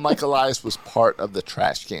don't think Mike Elias was part of the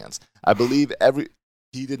trash cans. I believe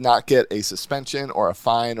he did not get a suspension or a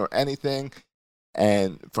fine or anything.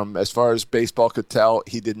 And from as far as baseball could tell,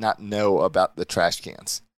 he did not know about the trash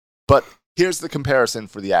cans. But here's the comparison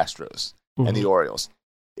for the Astros and the Orioles.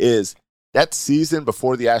 Is that season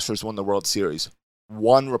before the Astros won the World Series,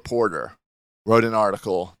 one reporter wrote an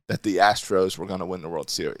article that the Astros were going to win the World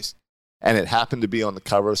Series. And it happened to be on the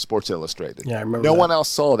cover of Sports Illustrated. Yeah, I remember No that. one else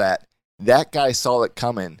saw that. That guy saw it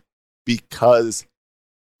coming because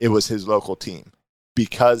it was his local team,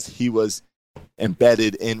 because he was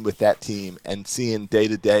embedded in with that team and seeing day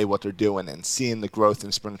to day what they're doing and seeing the growth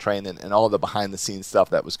in spring training and all the behind the scenes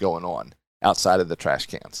stuff that was going on outside of the trash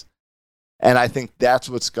cans. And I think that's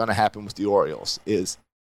what's going to happen with the Orioles is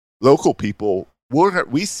local people,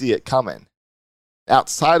 we see it coming.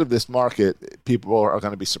 Outside of this market, people are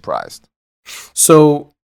going to be surprised.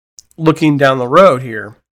 So, looking down the road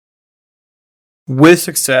here, with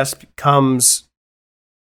success comes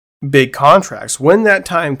big contracts. When that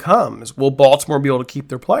time comes, will Baltimore be able to keep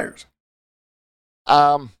their players?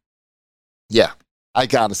 Yeah, I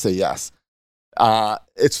got to say yes.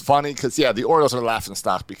 It's funny because, the Orioles are laughing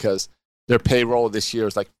stock because their payroll this year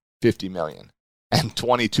is like $50 million, and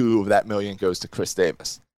 22 of that million goes to Chris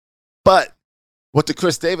Davis. But what the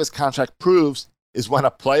Chris Davis contract proves is when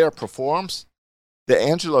a player performs, the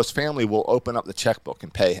Angelos family will open up the checkbook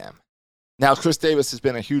and pay him. Now, Chris Davis has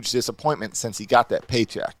been a huge disappointment since he got that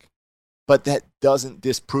paycheck, but that doesn't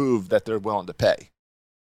disprove that they're willing to pay.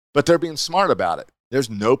 But they're being smart about it. There's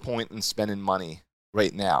no point in spending money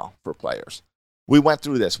right now for players. We went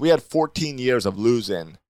through this. We had 14 years of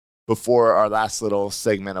losing before our last little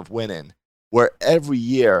segment of winning, where every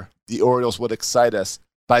year the Orioles would excite us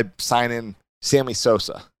by signing Sammy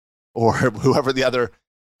Sosa or whoever the other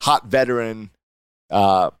hot veteran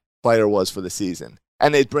player was for the season.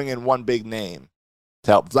 And they'd bring in one big name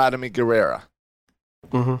to help, Vladimir Guerrero.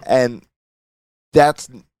 And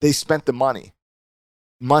they spent the money.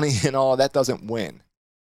 Money and all, that doesn't win.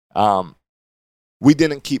 We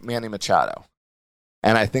didn't keep Manny Machado.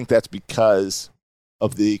 And I think that's because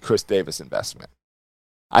of the Chris Davis investment.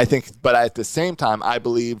 But at the same time, I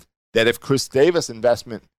believe that if Chris Davis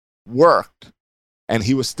investment worked and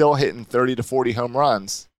he was still hitting 30 to 40 home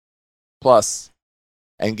runs plus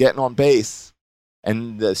and getting on base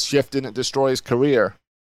and the shift didn't destroy his career,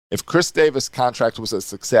 if Chris Davis' contract was a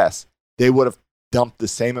success, they would have dumped the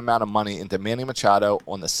same amount of money into Manny Machado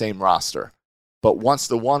on the same roster. But once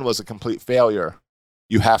the one was a complete failure,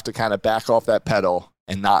 you have to kind of back off that pedal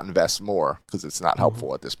and not invest more because it's not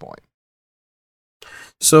helpful at this point.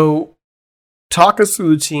 So, talk us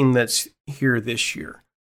through the team that's here this year.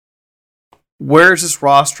 Where's this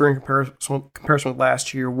roster in comparison with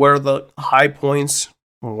last year? What are the high points?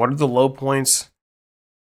 What are the low points?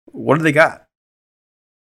 What do they got?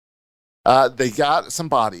 They got some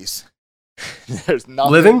bodies. There's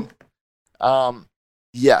nothing. Living?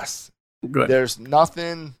 Yes. Good. There's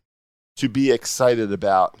nothing to be excited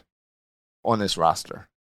about on this roster.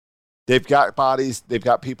 They've got bodies. They've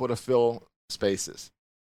got people to fill spaces.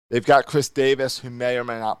 They've got Chris Davis, who may or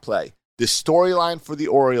may not play. The storyline for the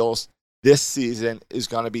Orioles this season is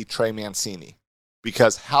going to be Trey Mancini.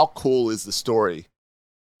 because how cool is the story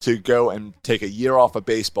to go and take a year off of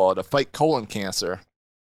baseball to fight colon cancer,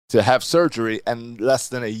 to have surgery, and less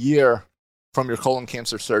than a year from your colon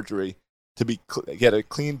cancer surgery to get a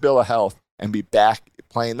clean bill of health and be back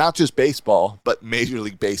playing not just baseball, but Major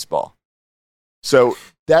League Baseball. So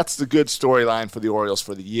that's the good storyline for the Orioles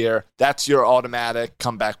for the year. That's your automatic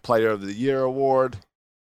comeback player of the year award.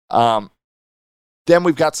 Then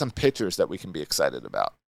we've got some pitchers that we can be excited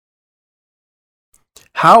about.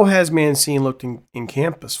 How has Mancini looked in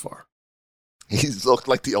camp thus far? He's looked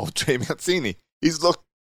like the old Trey Mancini.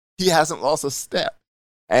 He hasn't lost a step.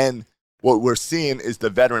 And what we're seeing is the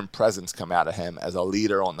veteran presence come out of him as a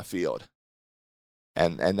leader on the field.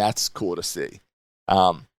 And that's cool to see.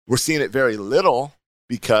 We're seeing it very little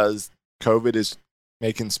because COVID is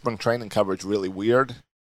making spring training coverage really weird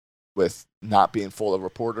with not being full of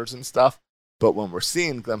reporters and stuff. But when we're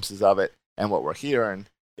seeing glimpses of it and what we're hearing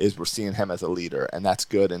is we're seeing him as a leader, and that's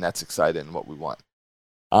good and that's exciting and what we want.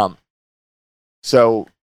 So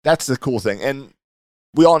that's the cool thing. And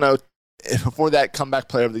we all know before that comeback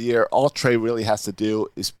player of the year, all Trey really has to do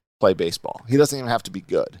is play baseball. He doesn't even have to be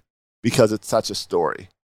good because it's such a story.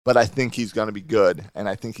 But I think he's going to be good, and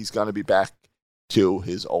I think he's going to be back to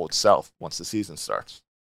his old self once the season starts.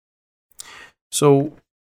 So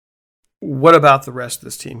what about the rest of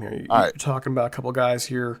this team here? You're talking about a couple guys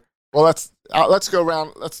here. Well, let's go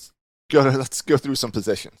around. Let's go through some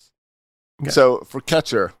positions. Okay. So for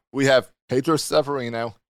catcher, we have Pedro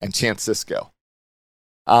Severino and Chance Sisco.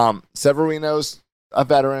 Severino's a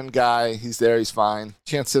veteran guy. He's there. He's fine.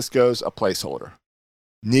 Chance Sisco's a placeholder.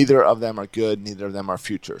 Neither of them are good. Neither of them are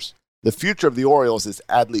futures. The future of the Orioles is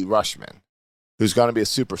Adley Rutschman, who's going to be a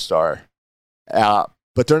superstar.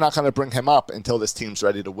 But they're not going to bring him up until this team's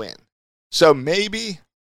ready to win. So maybe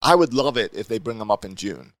I would love it if they bring him up in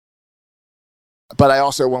June. But I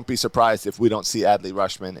also won't be surprised if we don't see Adley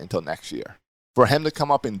Rutschman until next year. For him to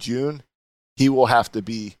come up in June, he will have to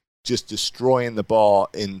be just destroying the ball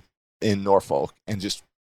in Norfolk and just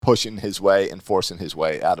pushing his way and forcing his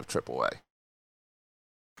way out of AAA.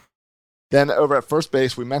 Then over at first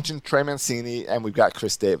base, we mentioned Trey Mancini, and we've got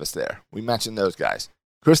Chris Davis there. We mentioned those guys.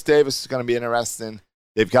 Chris Davis is going to be interesting.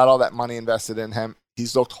 They've got all that money invested in him.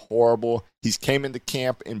 He's looked horrible. He's came into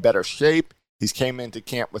camp in better shape. He's came into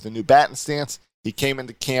camp with a new batting stance. He came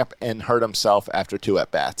into camp and hurt himself after 2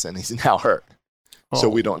 at-bats, and he's now hurt. So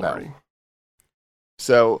we don't know.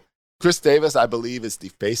 So Chris Davis, I believe, is the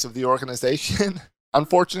face of the organization,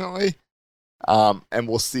 unfortunately. And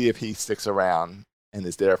we'll see if he sticks around and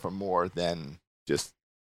is there for more than just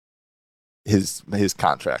his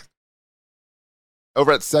contract.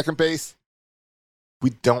 Over at second base,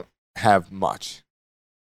 we don't have much.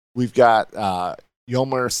 We've got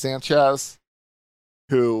Yolmer Sanchez,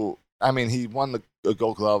 who, I mean, he won the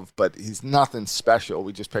Gold Glove, but he's nothing special.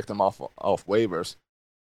 We just picked him off waivers.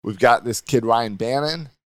 We've got this kid, Ryan Bannon,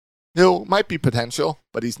 who might be potential,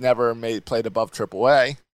 but he's never played above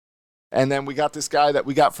AAA. And then we got this guy that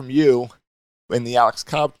we got from you in the Alex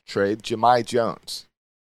Cobb trade, Jahmai Jones,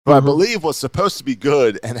 who I believe was supposed to be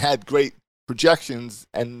good and had great projections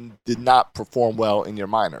and did not perform well in your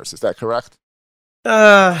minors. Is that correct?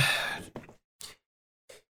 You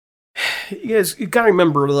guys, you got to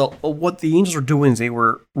remember what the Angels were doing is they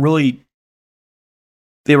were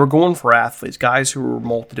going for athletes, guys who were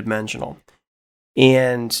multidimensional.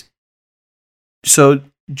 And so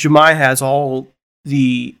Jahmai has all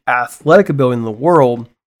the athletic ability in the world,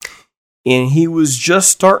 and he was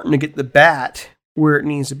just starting to get the bat where it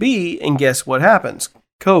needs to be, and guess what happens?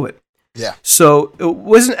 COVID. Yeah. So it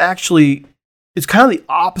wasn't actually, it's kind of the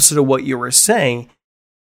opposite of what you were saying.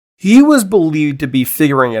 He was believed to be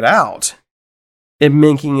figuring it out and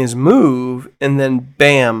making his move, and then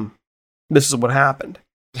bam, this is what happened.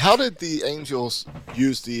 How did the Angels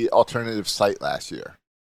use the alternative site last year?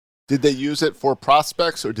 Did they use it for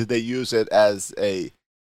prospects, or did they use it as a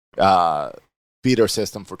feeder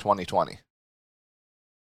system for 2020?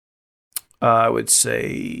 I would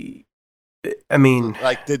say, I mean,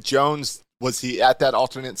 like, did Jones, was he at that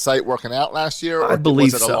alternate site working out last year, or I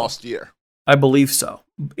believe was it a so. lost year? I believe so,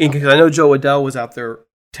 because I know Joe Adell was out there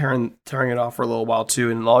tearing it off for a little while too,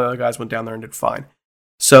 and all the other guys went down there and did fine.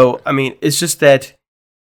 So, I mean, it's just that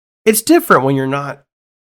it's different when you're not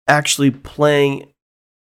actually playing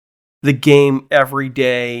the game every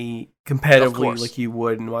day competitively like you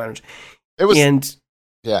would in minors. But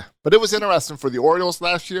it was interesting for the Orioles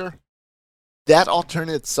last year. That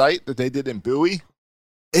alternate site that they did in Bowie,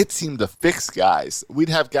 it seemed to fix guys. We'd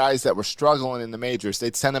have guys that were struggling in the majors.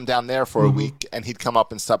 They'd send him down there for a week, and he'd come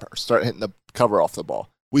up and start hitting the cover off the ball.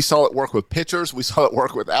 We saw it work with pitchers. We saw it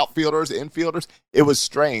work with outfielders, infielders. It was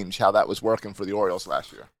strange how that was working for the Orioles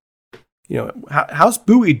last year. You know, how's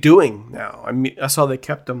Bowie doing now? I mean, I saw they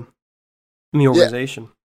kept him in the organization.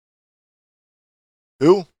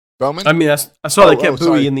 Who? Bowman? I mean, I saw they kept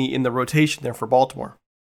Bowie in the rotation there for Baltimore,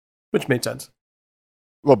 which made sense.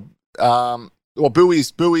 Well,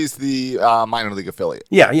 Bowie's the minor league affiliate.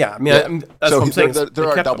 Yeah. I mean, that's what I'm saying.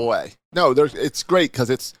 They're a double A. No, it's great because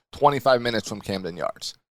it's 25 minutes from Camden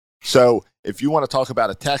Yards. So if you want to talk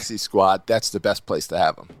about a taxi squad, that's the best place to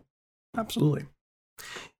have them. Absolutely.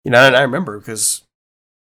 You know, and I remember because,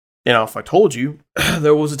 you know, if I told you,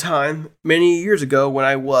 there was a time many years ago when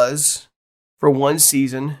I was, for one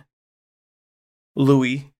season,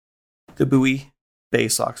 Louis, the Bowie Bay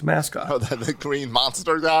Sox mascot. Oh, the green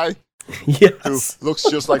monster guy? Yes. Who looks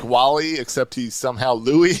just like Wally, except he's somehow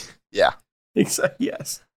Louis? Yeah. Exactly.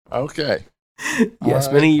 Yes. Okay. Yes,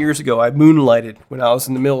 right. Many years ago, I moonlighted when I was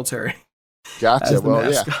in the military. Gotcha.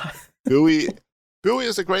 Well, yeah. Bowie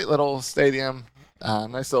is a great little stadium.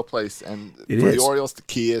 Nice little place. And for the Orioles, the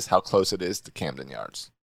key is how close it is to Camden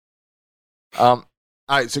Yards. All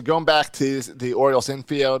right, so going back to the Orioles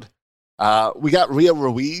infield, we got Rio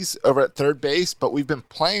Ruiz over at third base, but we've been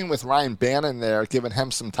playing with Ryan Bannon there, giving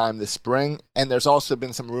him some time this spring. And there's also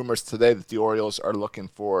been some rumors today that the Orioles are looking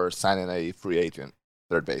for signing a free agent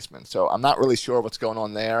third baseman. So I'm not really sure what's going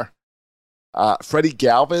on there. Freddie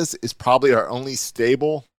Galvis is probably our only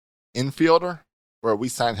stable infielder, where we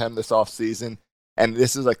signed him this offseason. And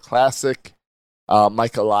this is a classic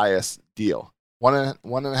Mike Elias deal.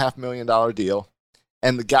 $1.5 million deal.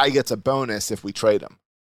 And the guy gets a bonus if we trade him.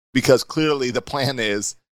 Because clearly the plan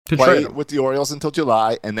is to play with the Orioles until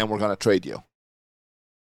July, and then we're going to trade you.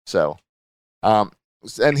 So,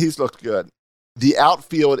 and he's looked good. The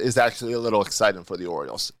outfield is actually a little exciting for the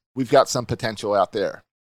Orioles. We've got some potential out there.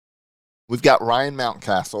 We've got Ryan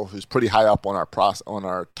Mountcastle, who's pretty high up on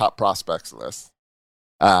our top prospects list.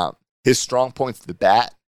 His strong point's the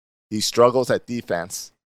bat. He struggles at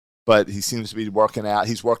defense, but he seems to be working out.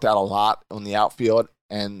 He's worked out a lot on the outfield,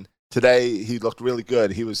 and today he looked really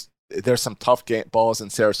good. There's some tough balls in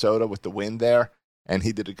Sarasota with the wind there, and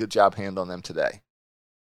he did a good job handling them today.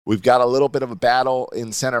 We've got a little bit of a battle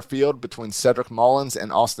in center field between Cedric Mullins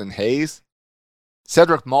and Austin Hayes.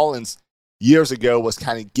 Cedric Mullins, years ago, was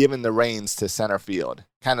kind of given the reins to center field.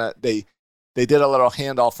 They did a little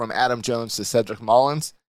handoff from Adam Jones to Cedric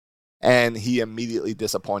Mullins, and he immediately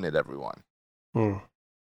disappointed everyone.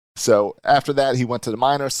 So after that, he went to the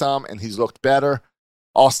minors some, and he's looked better.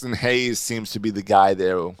 Austin Hayes seems to be the guy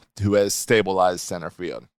there who has stabilized center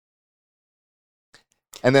field.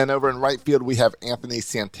 And then over in right field, we have Anthony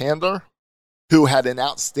Santander, who had an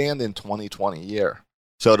outstanding 2020 year.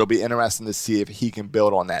 So it'll be interesting to see if he can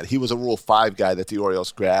build on that. He was a Rule 5 guy that the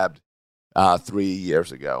Orioles grabbed 3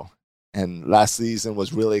 years ago. And last season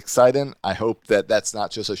was really exciting. I hope that that's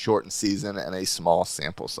not just a shortened season and a small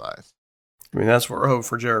sample size. I mean, that's what we're hoping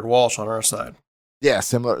for Jared Walsh on our side. Yeah,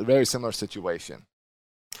 very similar situation.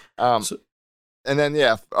 And then,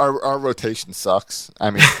 yeah, our rotation sucks.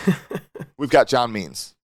 I mean, we've got John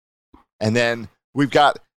Means. And then we've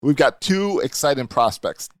got two exciting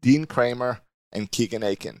prospects, Dean Kramer and Keegan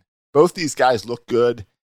Aiken. Both these guys look good,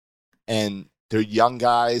 and they're young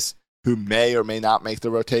guys who may or may not make the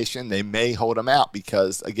rotation. They may hold them out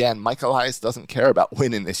because, again, Mike Elias doesn't care about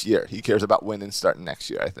winning this year. He cares about winning starting next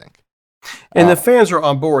year, I think. And the fans are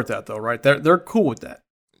on board with that, though, right? They're cool with that.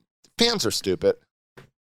 Fans are stupid.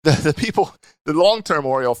 The people, the long-term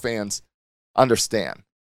Oriole fans understand.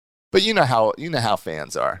 But you know how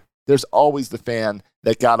fans are. There's always the fan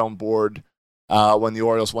that got on board when the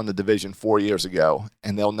Orioles won the division 4 years ago,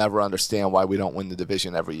 and they'll never understand why we don't win the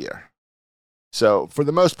division every year. So for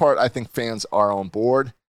the most part, I think fans are on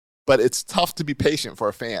board, but it's tough to be patient for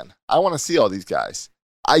a fan. I want to see all these guys.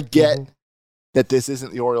 I get that this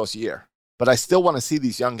isn't the Orioles' year, but I still want to see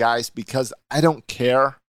these young guys because I don't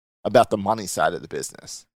care about the money side of the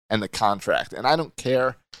business and the contract. And I don't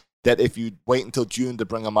care that if you wait until June to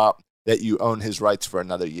bring him up, that you own his rights for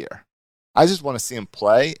another year. I just want to see him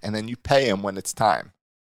play, and then you pay him when it's time.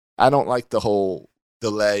 I don't like the whole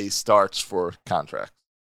delay starts for contracts.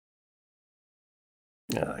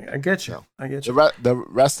 Yeah, I get you. I get you. The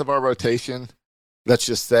rest of our rotation, let's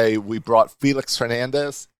just say we brought Felix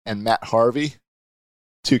Hernandez and Matt Harvey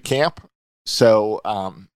to camp. So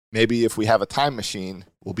maybe if we have a time machine,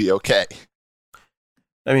 we'll be okay.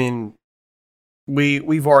 I mean,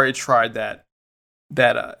 we've already tried that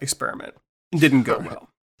experiment. It didn't go well.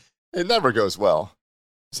 It never goes well.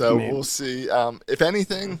 So we'll see. If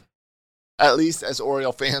anything, at least as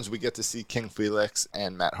Oriole fans, we get to see King Felix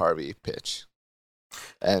and Matt Harvey pitch.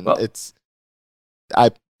 And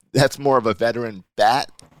that's more of a veteran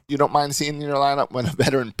bat you don't mind seeing in your lineup. When a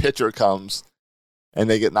veteran pitcher comes and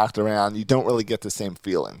they get knocked around, you don't really get the same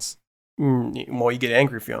feelings. Well, you get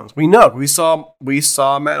angry feelings. We know. We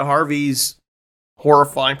saw Matt Harvey's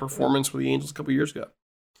horrifying performance with the Angels a couple years ago.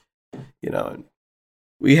 And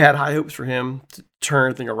we had high hopes for him to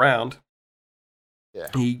turn everything around. Yeah,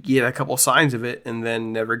 he had a couple of signs of it, and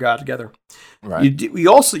then never got together. Right. You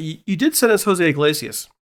did send us Jose Iglesias.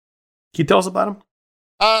 Can you tell us about him?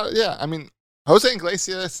 Yeah. I mean, Jose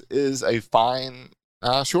Iglesias is a fine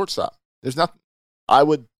shortstop. There's nothing. I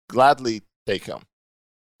would gladly take him.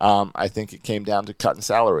 I think it came down to cutting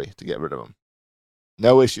salary to get rid of him.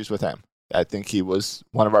 No issues with him. I think he was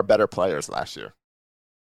one of our better players last year.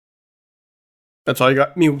 That's all you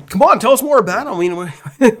got. I mean, come on, tell us more about him.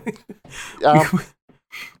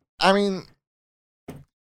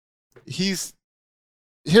 Here's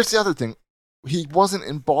the other thing. He wasn't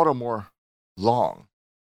in Baltimore long.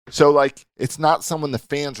 So, it's not someone the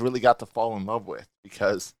fans really got to fall in love with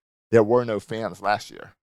because there were no fans last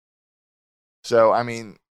year. So,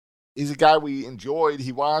 he's a guy we enjoyed.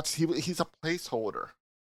 He watched. He's a placeholder.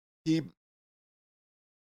 He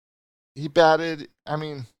batted,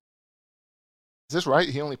 is this right?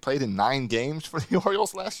 He only played in 9 games for the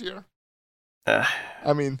Orioles last year?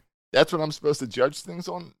 That's what I'm supposed to judge things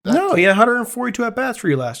on? No, he had 142 at-bats for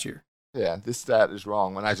you last year. Yeah, this stat is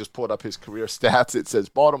wrong. When I just pulled up his career stats, it says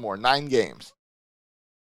Baltimore, 9 games.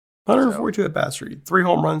 142 at-bats for you. 3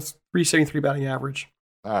 home runs, 373 batting average.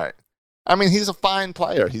 All right. He's a fine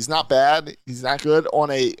player. He's not bad. He's not good.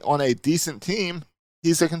 On a decent team,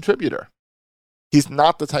 he's a contributor. He's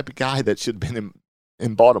not the type of guy that should have been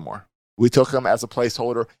in Baltimore. We took him as a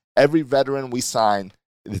placeholder. Every veteran we sign,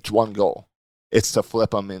 it's one goal. It's to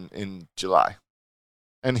flip him in July.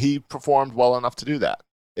 And he performed well enough to do that.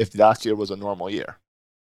 If last year was a normal year,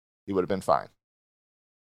 he would have been fine.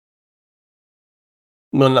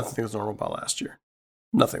 Well, nothing was normal about last year.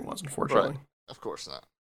 Nothing was, unfortunately. Right. Of course not.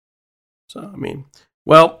 So,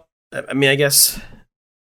 I guess...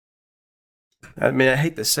 I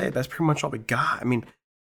hate to say it, that's pretty much all we got.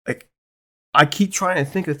 I keep trying to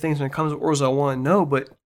think of things when it comes to Orioles I want to know, but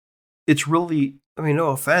it's really,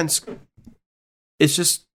 no offense, it's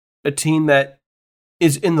just a team that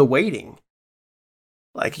is in the waiting.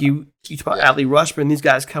 You talk about Adley Rutschman, these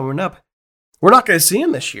guys coming up. We're not going to see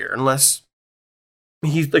him this year unless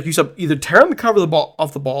he's, like you said, either tearing the cover of the ball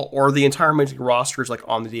off the ball or the entire major league roster is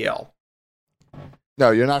on the DL.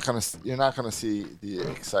 No, you're not gonna see the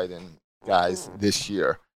exciting guys this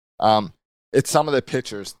year. It's some of the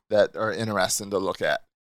pitchers that are interesting to look at.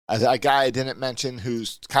 As a guy I didn't mention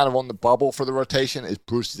who's kind of on the bubble for the rotation is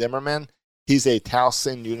Bruce Zimmerman. He's a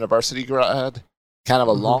Towson University grad, kind of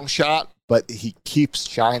a long shot, but he keeps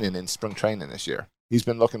shining in spring training this year. He's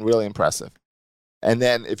been looking really impressive. And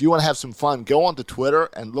then if you want to have some fun, go onto Twitter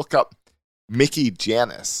and look up Mickey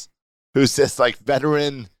Janis, who's this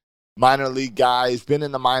veteran minor league guy. He's been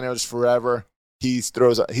in the minors forever. He's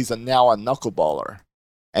now a knuckleballer.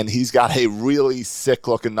 And he's got a really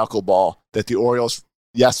sick-looking knuckleball that the Orioles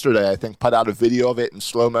yesterday, I think, put out a video of it in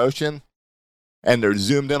slow motion. And they're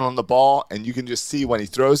zoomed in on the ball, and you can just see when he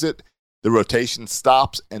throws it, the rotation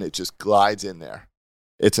stops, and it just glides in there.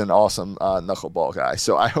 It's an awesome knuckleball guy.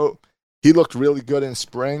 So I hope he looked really good in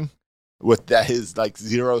spring with his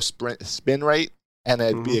 0 spin rate, and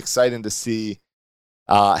it'd be exciting to see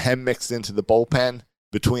him mixed into the bullpen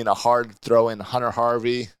between a hard-throwing Hunter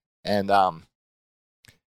Harvey and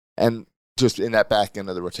just in that back end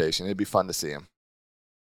of the rotation. It'd be fun to see him.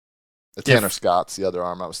 Tanner Scott's the other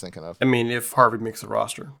arm I was thinking of. If Harvey makes the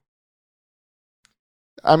roster.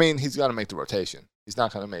 He's going to make the rotation. He's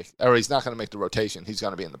not going to make the rotation. He's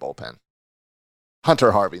going to be in the bullpen.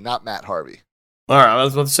 Hunter Harvey, not Matt Harvey. All right, I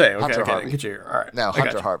was about to say. Okay, Hunter Harvey. Get you here. All right. No,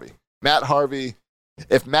 Hunter Harvey. Matt Harvey.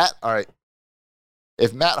 If Matt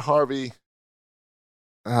Harvey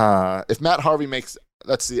makes,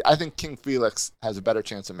 let's see, I think King Felix has a better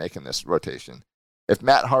chance of making this rotation. If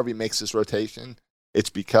Matt Harvey makes this rotation, it's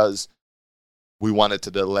because we wanted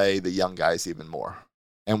to delay the young guys even more.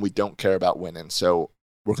 And we don't care about winning. So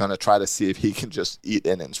we're going to try to see if he can just eat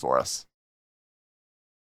innings for us.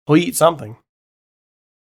 He'll eat something.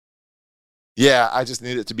 Yeah, I just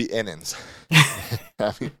need it to be innings.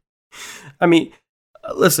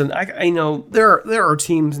 Listen, I know there are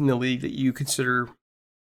teams in the league that you consider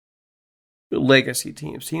legacy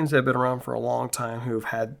teams that have been around for a long time who have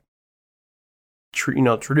had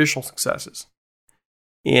traditional successes.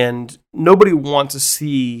 And nobody wants to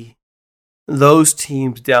see those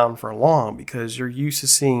teams down for long because you're used to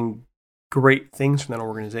seeing great things from that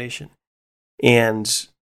organization. And,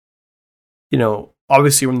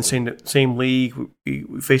 obviously we're in the same league. We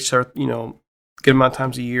face each other, good amount of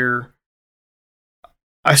times a year.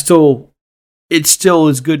 It still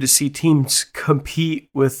is good to see teams compete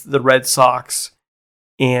with the Red Sox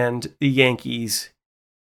and the Yankees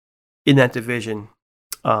in that division.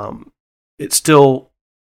 It's still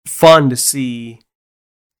fun to see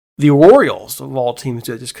the Orioles of all teams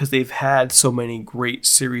do it, just because they've had so many great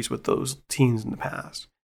series with those teams in the past.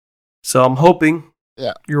 So I'm hoping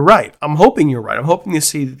you're right. I'm hoping to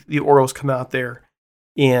see the Orioles come out there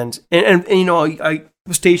and I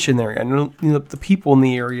was stationed there. I know the people in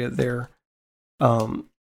the area there. There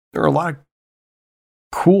are a lot of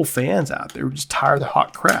cool fans out there who are just tired of the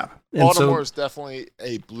hot crap. And Baltimore is definitely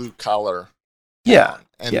a blue collar.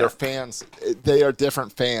 And their fans, they are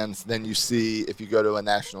different fans than you see if you go to a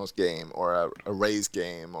Nationals game or a Rays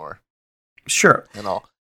game or sure and all.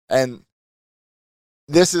 And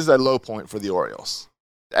this is a low point for the Orioles.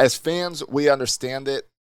 As fans, we understand it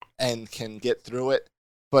and can get through it.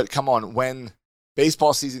 But come on, when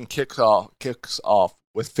baseball season kicks off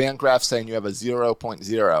with Fangraphs saying you have a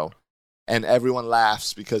 0.0 and everyone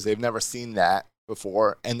laughs because they've never seen that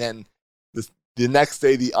before, and then the next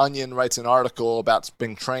day, The Onion writes an article about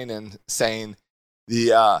spring training saying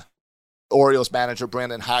the Orioles manager,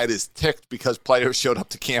 Brandon Hyde, is ticked because players showed up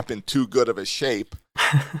to camp in too good of a shape.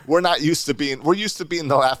 We're used to being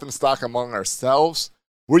the laughingstock among ourselves.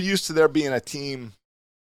 We're used to there being a team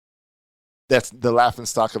that's the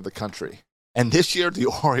laughingstock of the country. And this year, the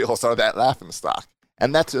Orioles are that laughingstock.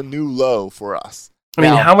 And that's a new low for us. I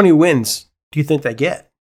mean, how many wins do you think they get?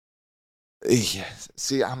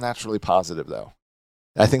 See, I'm not really positive, though.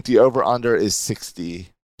 I think the over-under is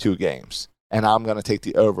 62 games, and I'm going to take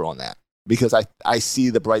the over on that because I see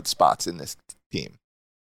the bright spots in this team.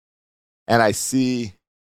 And I think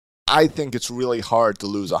it's really hard to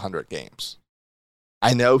lose 100 games.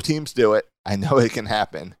 I know teams do it. I know it can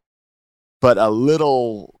happen. But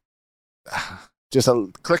just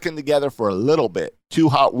clicking together for a little bit, 2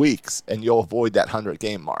 hot weeks, and you'll avoid that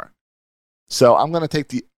 100-game mark. So I'm going to take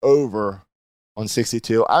the over on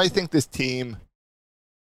 62. I think this team's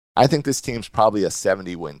probably a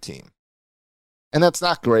 70-win team. And that's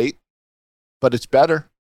not great, but it's better.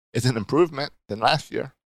 It's an improvement than last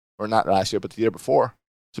year. Or not last year, but the year before.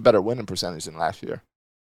 It's a better winning percentage than last year.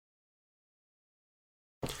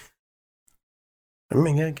 I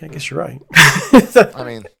mean, I guess you're right.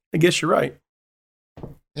 I guess you're right.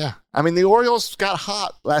 Yeah. I mean, the Orioles got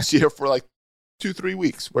hot last year for like 2-3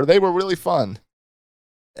 weeks where they were really fun.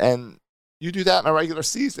 And you do that in a regular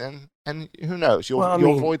season, and who knows? You'll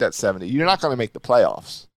avoid that 70. You're not going to make the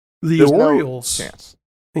playoffs. The Orioles. No chance.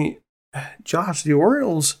 I mean, Josh, the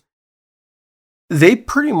Orioles, they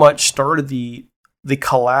pretty much started the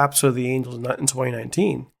collapse of the Angels in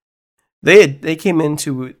 2019. They came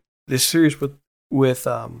into this series with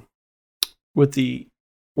the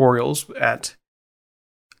Orioles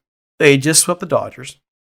they just swept the Dodgers.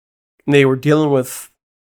 And they were dealing with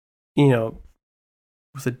a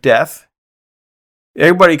death.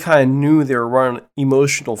 Everybody kind of knew they were running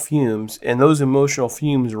emotional fumes, and those emotional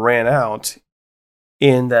fumes ran out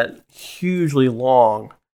in that hugely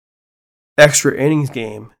long extra innings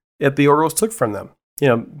game that the Orioles took from them.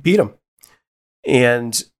 Beat them.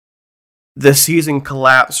 And the season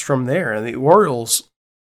collapsed from there, and the Orioles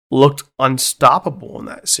looked unstoppable in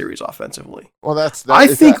that series offensively. Well, I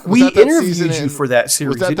think we interviewed you for that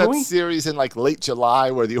series, didn't we? Was that series in like late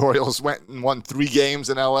July where the Orioles went and won 3 games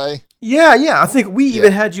in LA? Yeah. I think we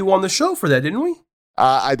even had you on the show for that, didn't we?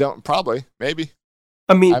 I don't. Probably. Maybe.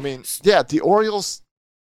 I mean, yeah. The Orioles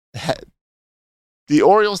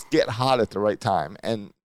get hot at the right time,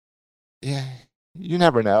 and yeah, you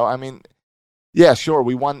never know. I mean, yeah, sure,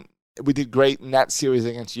 we won. We did great in that series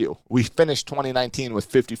against you. We finished 2019 with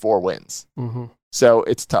 54 wins. Mm-hmm. So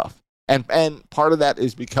it's tough. And part of that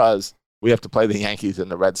is because we have to play the Yankees and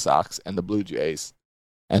the Red Sox and the Blue Jays,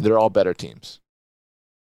 and they're all better teams.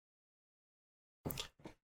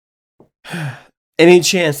 Any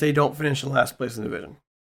chance they don't finish in last place in the division?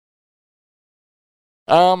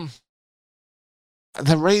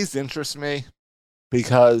 The Rays interest me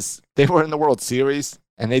because they were in the World Series,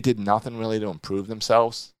 and they did nothing really to improve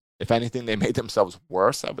themselves. If anything, they made themselves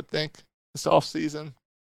worse, I would think, this offseason.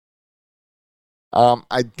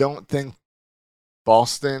 I don't think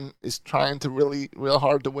Boston is trying to real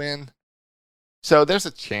hard to win. So there's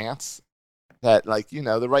a chance that,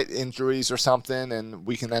 the right injuries or something, and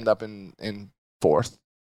we can end up in 4th.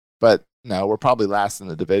 But no, we're probably last in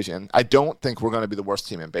the division. I don't think we're going to be the worst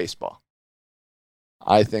team in baseball.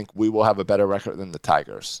 I think we will have a better record than the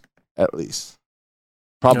Tigers, at least.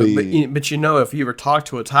 Probably. But if you ever talk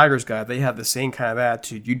to a Tigers guy, they have the same kind of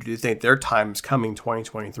attitude. You do think their time is coming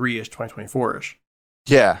 2023-ish, 2024-ish.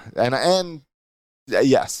 Yeah, and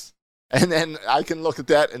yes. And then I can look at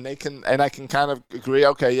that and I can kind of agree,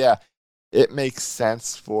 okay, yeah, it makes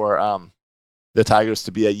sense for the Tigers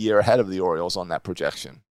to be a year ahead of the Orioles on that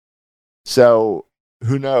projection. So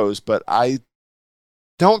who knows, but I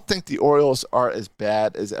don't think the Orioles are as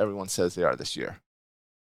bad as everyone says they are this year.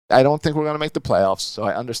 I don't think we're going to make the playoffs, so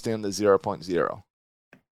I understand the 0.0.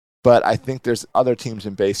 But I think there's other teams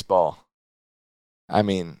in baseball, that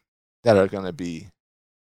are going to be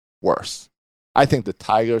worse. I think the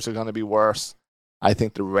Tigers are going to be worse. I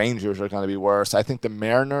think the Rangers are going to be worse. I think the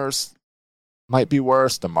Mariners might be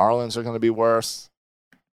worse. The Marlins are going to be worse.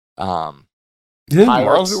 You think the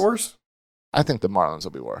Marlins will be worse? I think the Marlins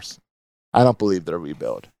will be worse. I don't believe they're a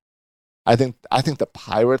rebuild. I think the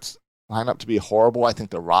Pirates line up to be horrible. I think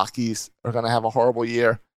the Rockies are going to have a horrible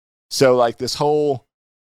year. So like this whole,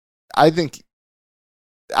 I think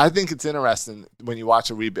it's interesting when you watch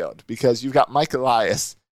a rebuild because you've got Mike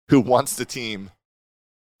Elias who wants the team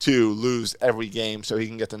to lose every game so he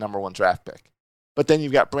can get the number 1 draft pick. But then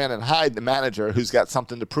you've got Brandon Hyde, the manager, who's got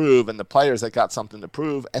something to prove, and the players that got something to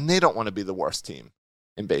prove, and they don't want to be the worst team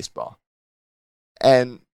in baseball.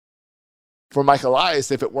 And for Mike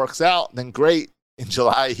Elias, if it works out, then great. In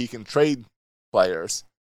July, he can trade players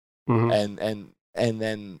and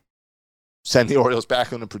then send the Orioles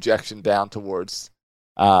back on the projection down towards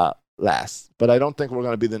last. But I don't think we're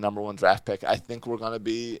going to be the number 1 draft pick. I think there's going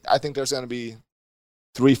to be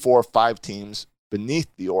 3, 4, 5 teams beneath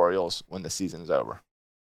the Orioles when the season is over.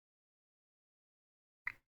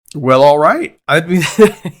 Well, all right.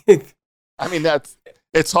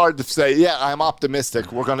 It's hard to say, yeah, I'm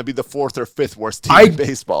optimistic. We're going to be the 4th or 5th worst team in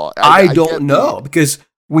baseball. I don't know, because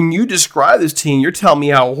when you describe this team, you're telling me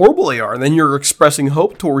how horrible they are, and then you're expressing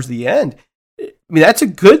hope towards the end. That's a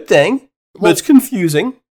good thing, but it's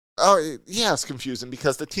confusing. Oh, yeah, it's confusing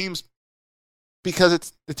because the team's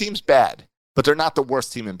bad, but they're not the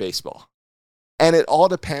worst team in baseball. And it all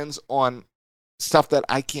depends on stuff that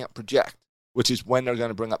I can't project, which is when they're going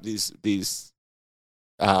to bring up these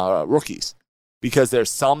rookies. Because there's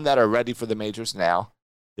some that are ready for the majors now.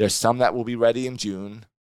 There's some that will be ready in June.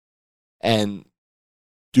 And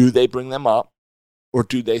do they bring them up or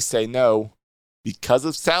do they say no because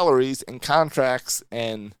of salaries and contracts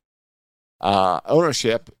and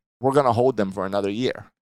ownership, we're going to hold them for another year.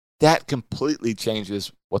 That completely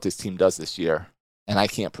changes what this team does this year, and I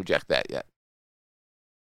can't project that yet.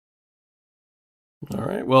 All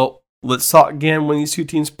right, well, let's talk again when these two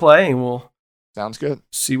teams play, and we'll Sounds good.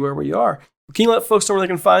 See where we are. Can you let folks know where they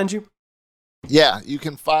can find you? Yeah, you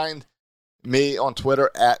can find me on Twitter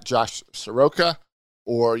at Josh Soroka,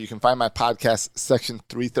 or you can find my podcast, Section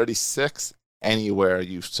 336, anywhere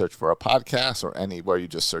you search for a podcast or anywhere you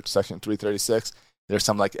just search Section 336. There's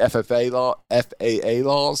some like FAA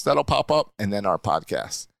laws that'll pop up, and then our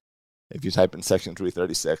podcast if you type in Section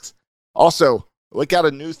 336. Also, we got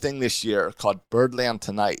a new thing this year called Birdland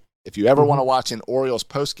Tonight. If you ever want to watch an Orioles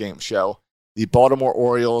postgame show, the Baltimore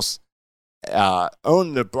Orioles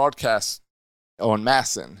own the broadcast on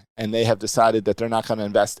MASN, and they have decided that they're not going to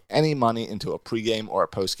invest any money into a pregame or a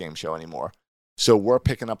postgame show anymore. So we're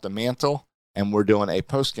picking up the mantle, and we're doing a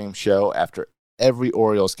postgame show after every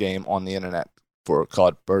Orioles game on the internet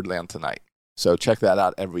called Birdland Tonight. So check that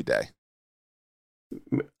out every day.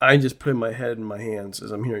 I just put my head in my hands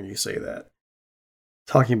as I'm hearing you say that.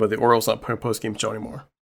 Talking about the Orioles not putting a postgame show anymore.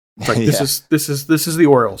 It's like, Yeah. this is the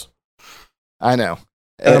Orioles. I know.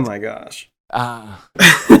 Oh my gosh. But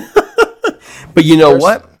you know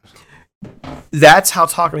what? That's how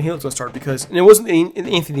Talking to Heels was started, because and it wasn't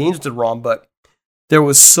anything the Angels did wrong, but there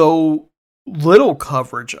was so little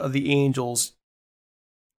coverage of the Angels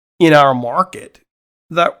in our market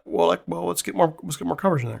that let's get more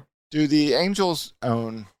coverage in there. Do the Angels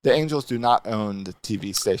do not own the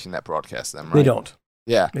TV station that broadcasts them, right? They don't.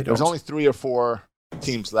 Yeah. They There's don't. only 3 or 4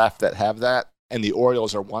 teams left that have that, and the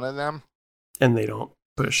Orioles are one of them. And they don't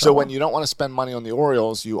put a show So on. when you don't want to spend money on the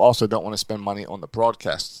Orioles, you also don't want to spend money on the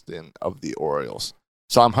broadcasting of the Orioles.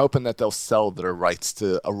 So I'm hoping that they'll sell their rights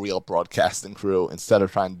to a real broadcasting crew instead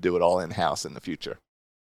of trying to do it all in-house in the future.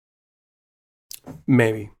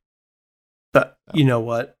 Maybe. But you know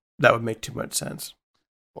what? That would make too much sense.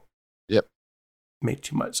 Yep. Make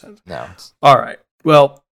too much sense. No. All right.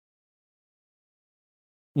 Well,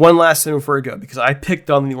 one last thing before I go, because I picked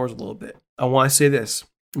on the Orioles a little bit. I want to say this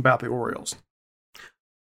about the Orioles.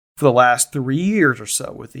 For the last 3 years or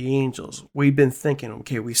so with the Angels, we've been thinking,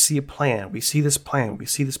 okay, we see a plan. We see this plan. We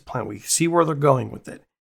see this plan. We see where they're going with it.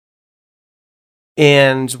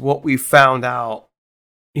 And what we found out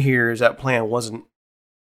here is that plan wasn't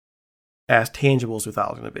as tangible as we thought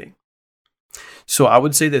it was going to be. So I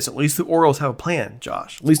would say this, at least the Orioles have a plan,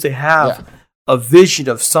 Josh. At least they have a vision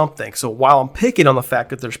of something. So while I'm picking on the fact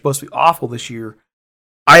that they're supposed to be awful this year,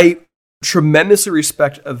 I tremendously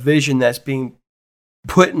respect a vision that's being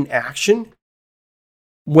put in action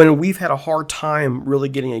when we've had a hard time really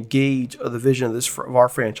getting a gauge of the vision of our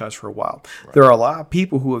franchise for a while. Right. There are a lot of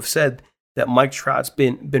people who have said that Mike Trout's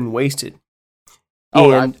been wasted.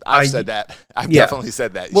 Oh, I've said that. I've definitely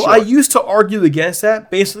said that. Well, I used to argue against that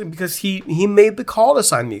basically because he made the call to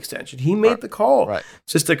sign the extension. He made the call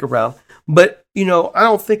to stick around. But, I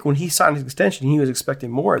don't think when he signed his extension, he was expecting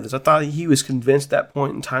more of this. I thought he was convinced at that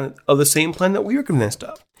point in time of the same plan that we were convinced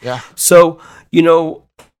of. Yeah. So,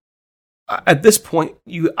 at this point,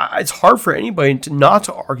 it's hard for anybody not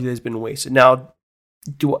to argue that he's been wasted. Now,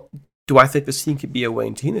 do I think this team could be a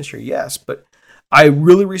winning team this year? Yes, but I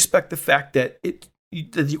really respect the fact that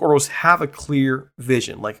the Orioles have a clear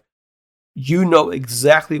vision. Like,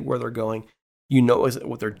 exactly where they're going,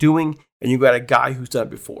 what they're doing, and you got a guy who's done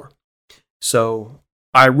it before. So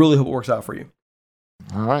I really hope it works out for you.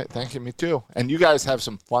 All right, thank you. Me too. And you guys have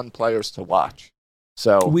some fun players to watch.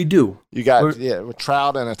 So we do. You got with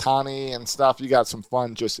Trout and Ohtani and stuff. You got some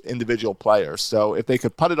fun, just individual players. So if they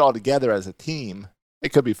could put it all together as a team, it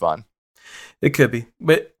could be fun. It could be,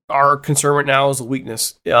 but our concern right now is the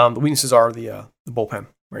weakness. The weaknesses are the bullpen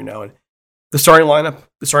right now, and the starting lineup,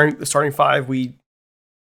 the starting five. We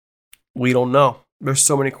don't know. There's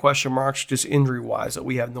so many question marks, just injury wise, that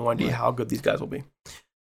we have no idea how good these guys will be.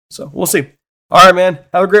 So we'll see. All right, man.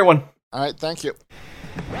 Have a great one. All right, thank you.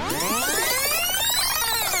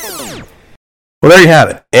 Well, there you have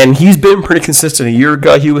it. And he's been pretty consistent. A year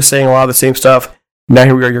ago, he was saying a lot of the same stuff. Now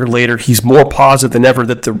here we are a year later. He's more positive than ever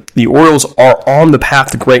that the Orioles are on the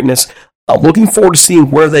path to greatness. I'm looking forward to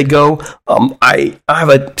seeing where they go. I have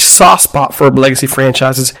a soft spot for legacy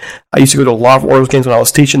franchises. I used to go to a lot of Orioles games when I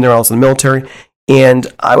was teaching there. I was in the military. And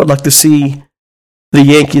I would like to see the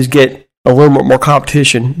Yankees get a little more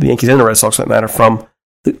competition, the Yankees and the Red Sox, for that matter, from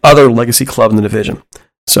the other legacy club in the division.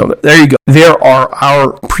 So there you go. There are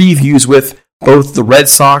our previews with both the Red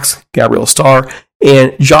Sox, Gabriel Starr,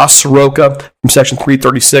 and Josh Soroka from Section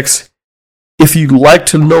 336. If you'd like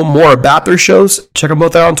to know more about their shows, check them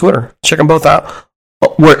both out on Twitter. Check them both out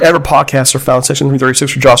wherever podcasts are found. Section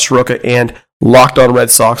 336 for Josh Soroka and Locked On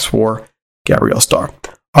Red Sox for Gabriel Starr.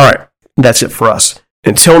 All right, that's it for us.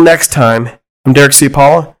 Until next time, I'm Derek C.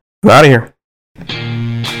 Paula. I'm out of here.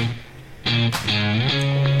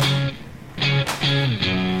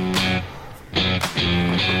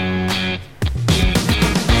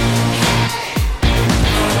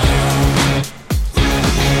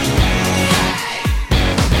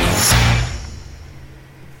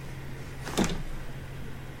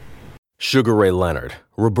 Sugar Ray Leonard,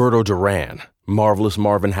 Roberto Duran, Marvelous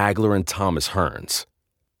Marvin Hagler, and Thomas Hearns.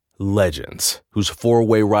 Legends, whose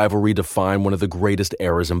four-way rivalry defined one of the greatest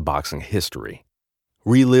eras in boxing history.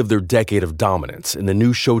 Relive their decade of dominance in the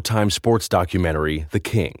new Showtime sports documentary, The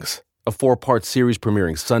Kings, a 4-part series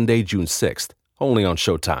premiering Sunday, June 6th, only on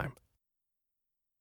Showtime.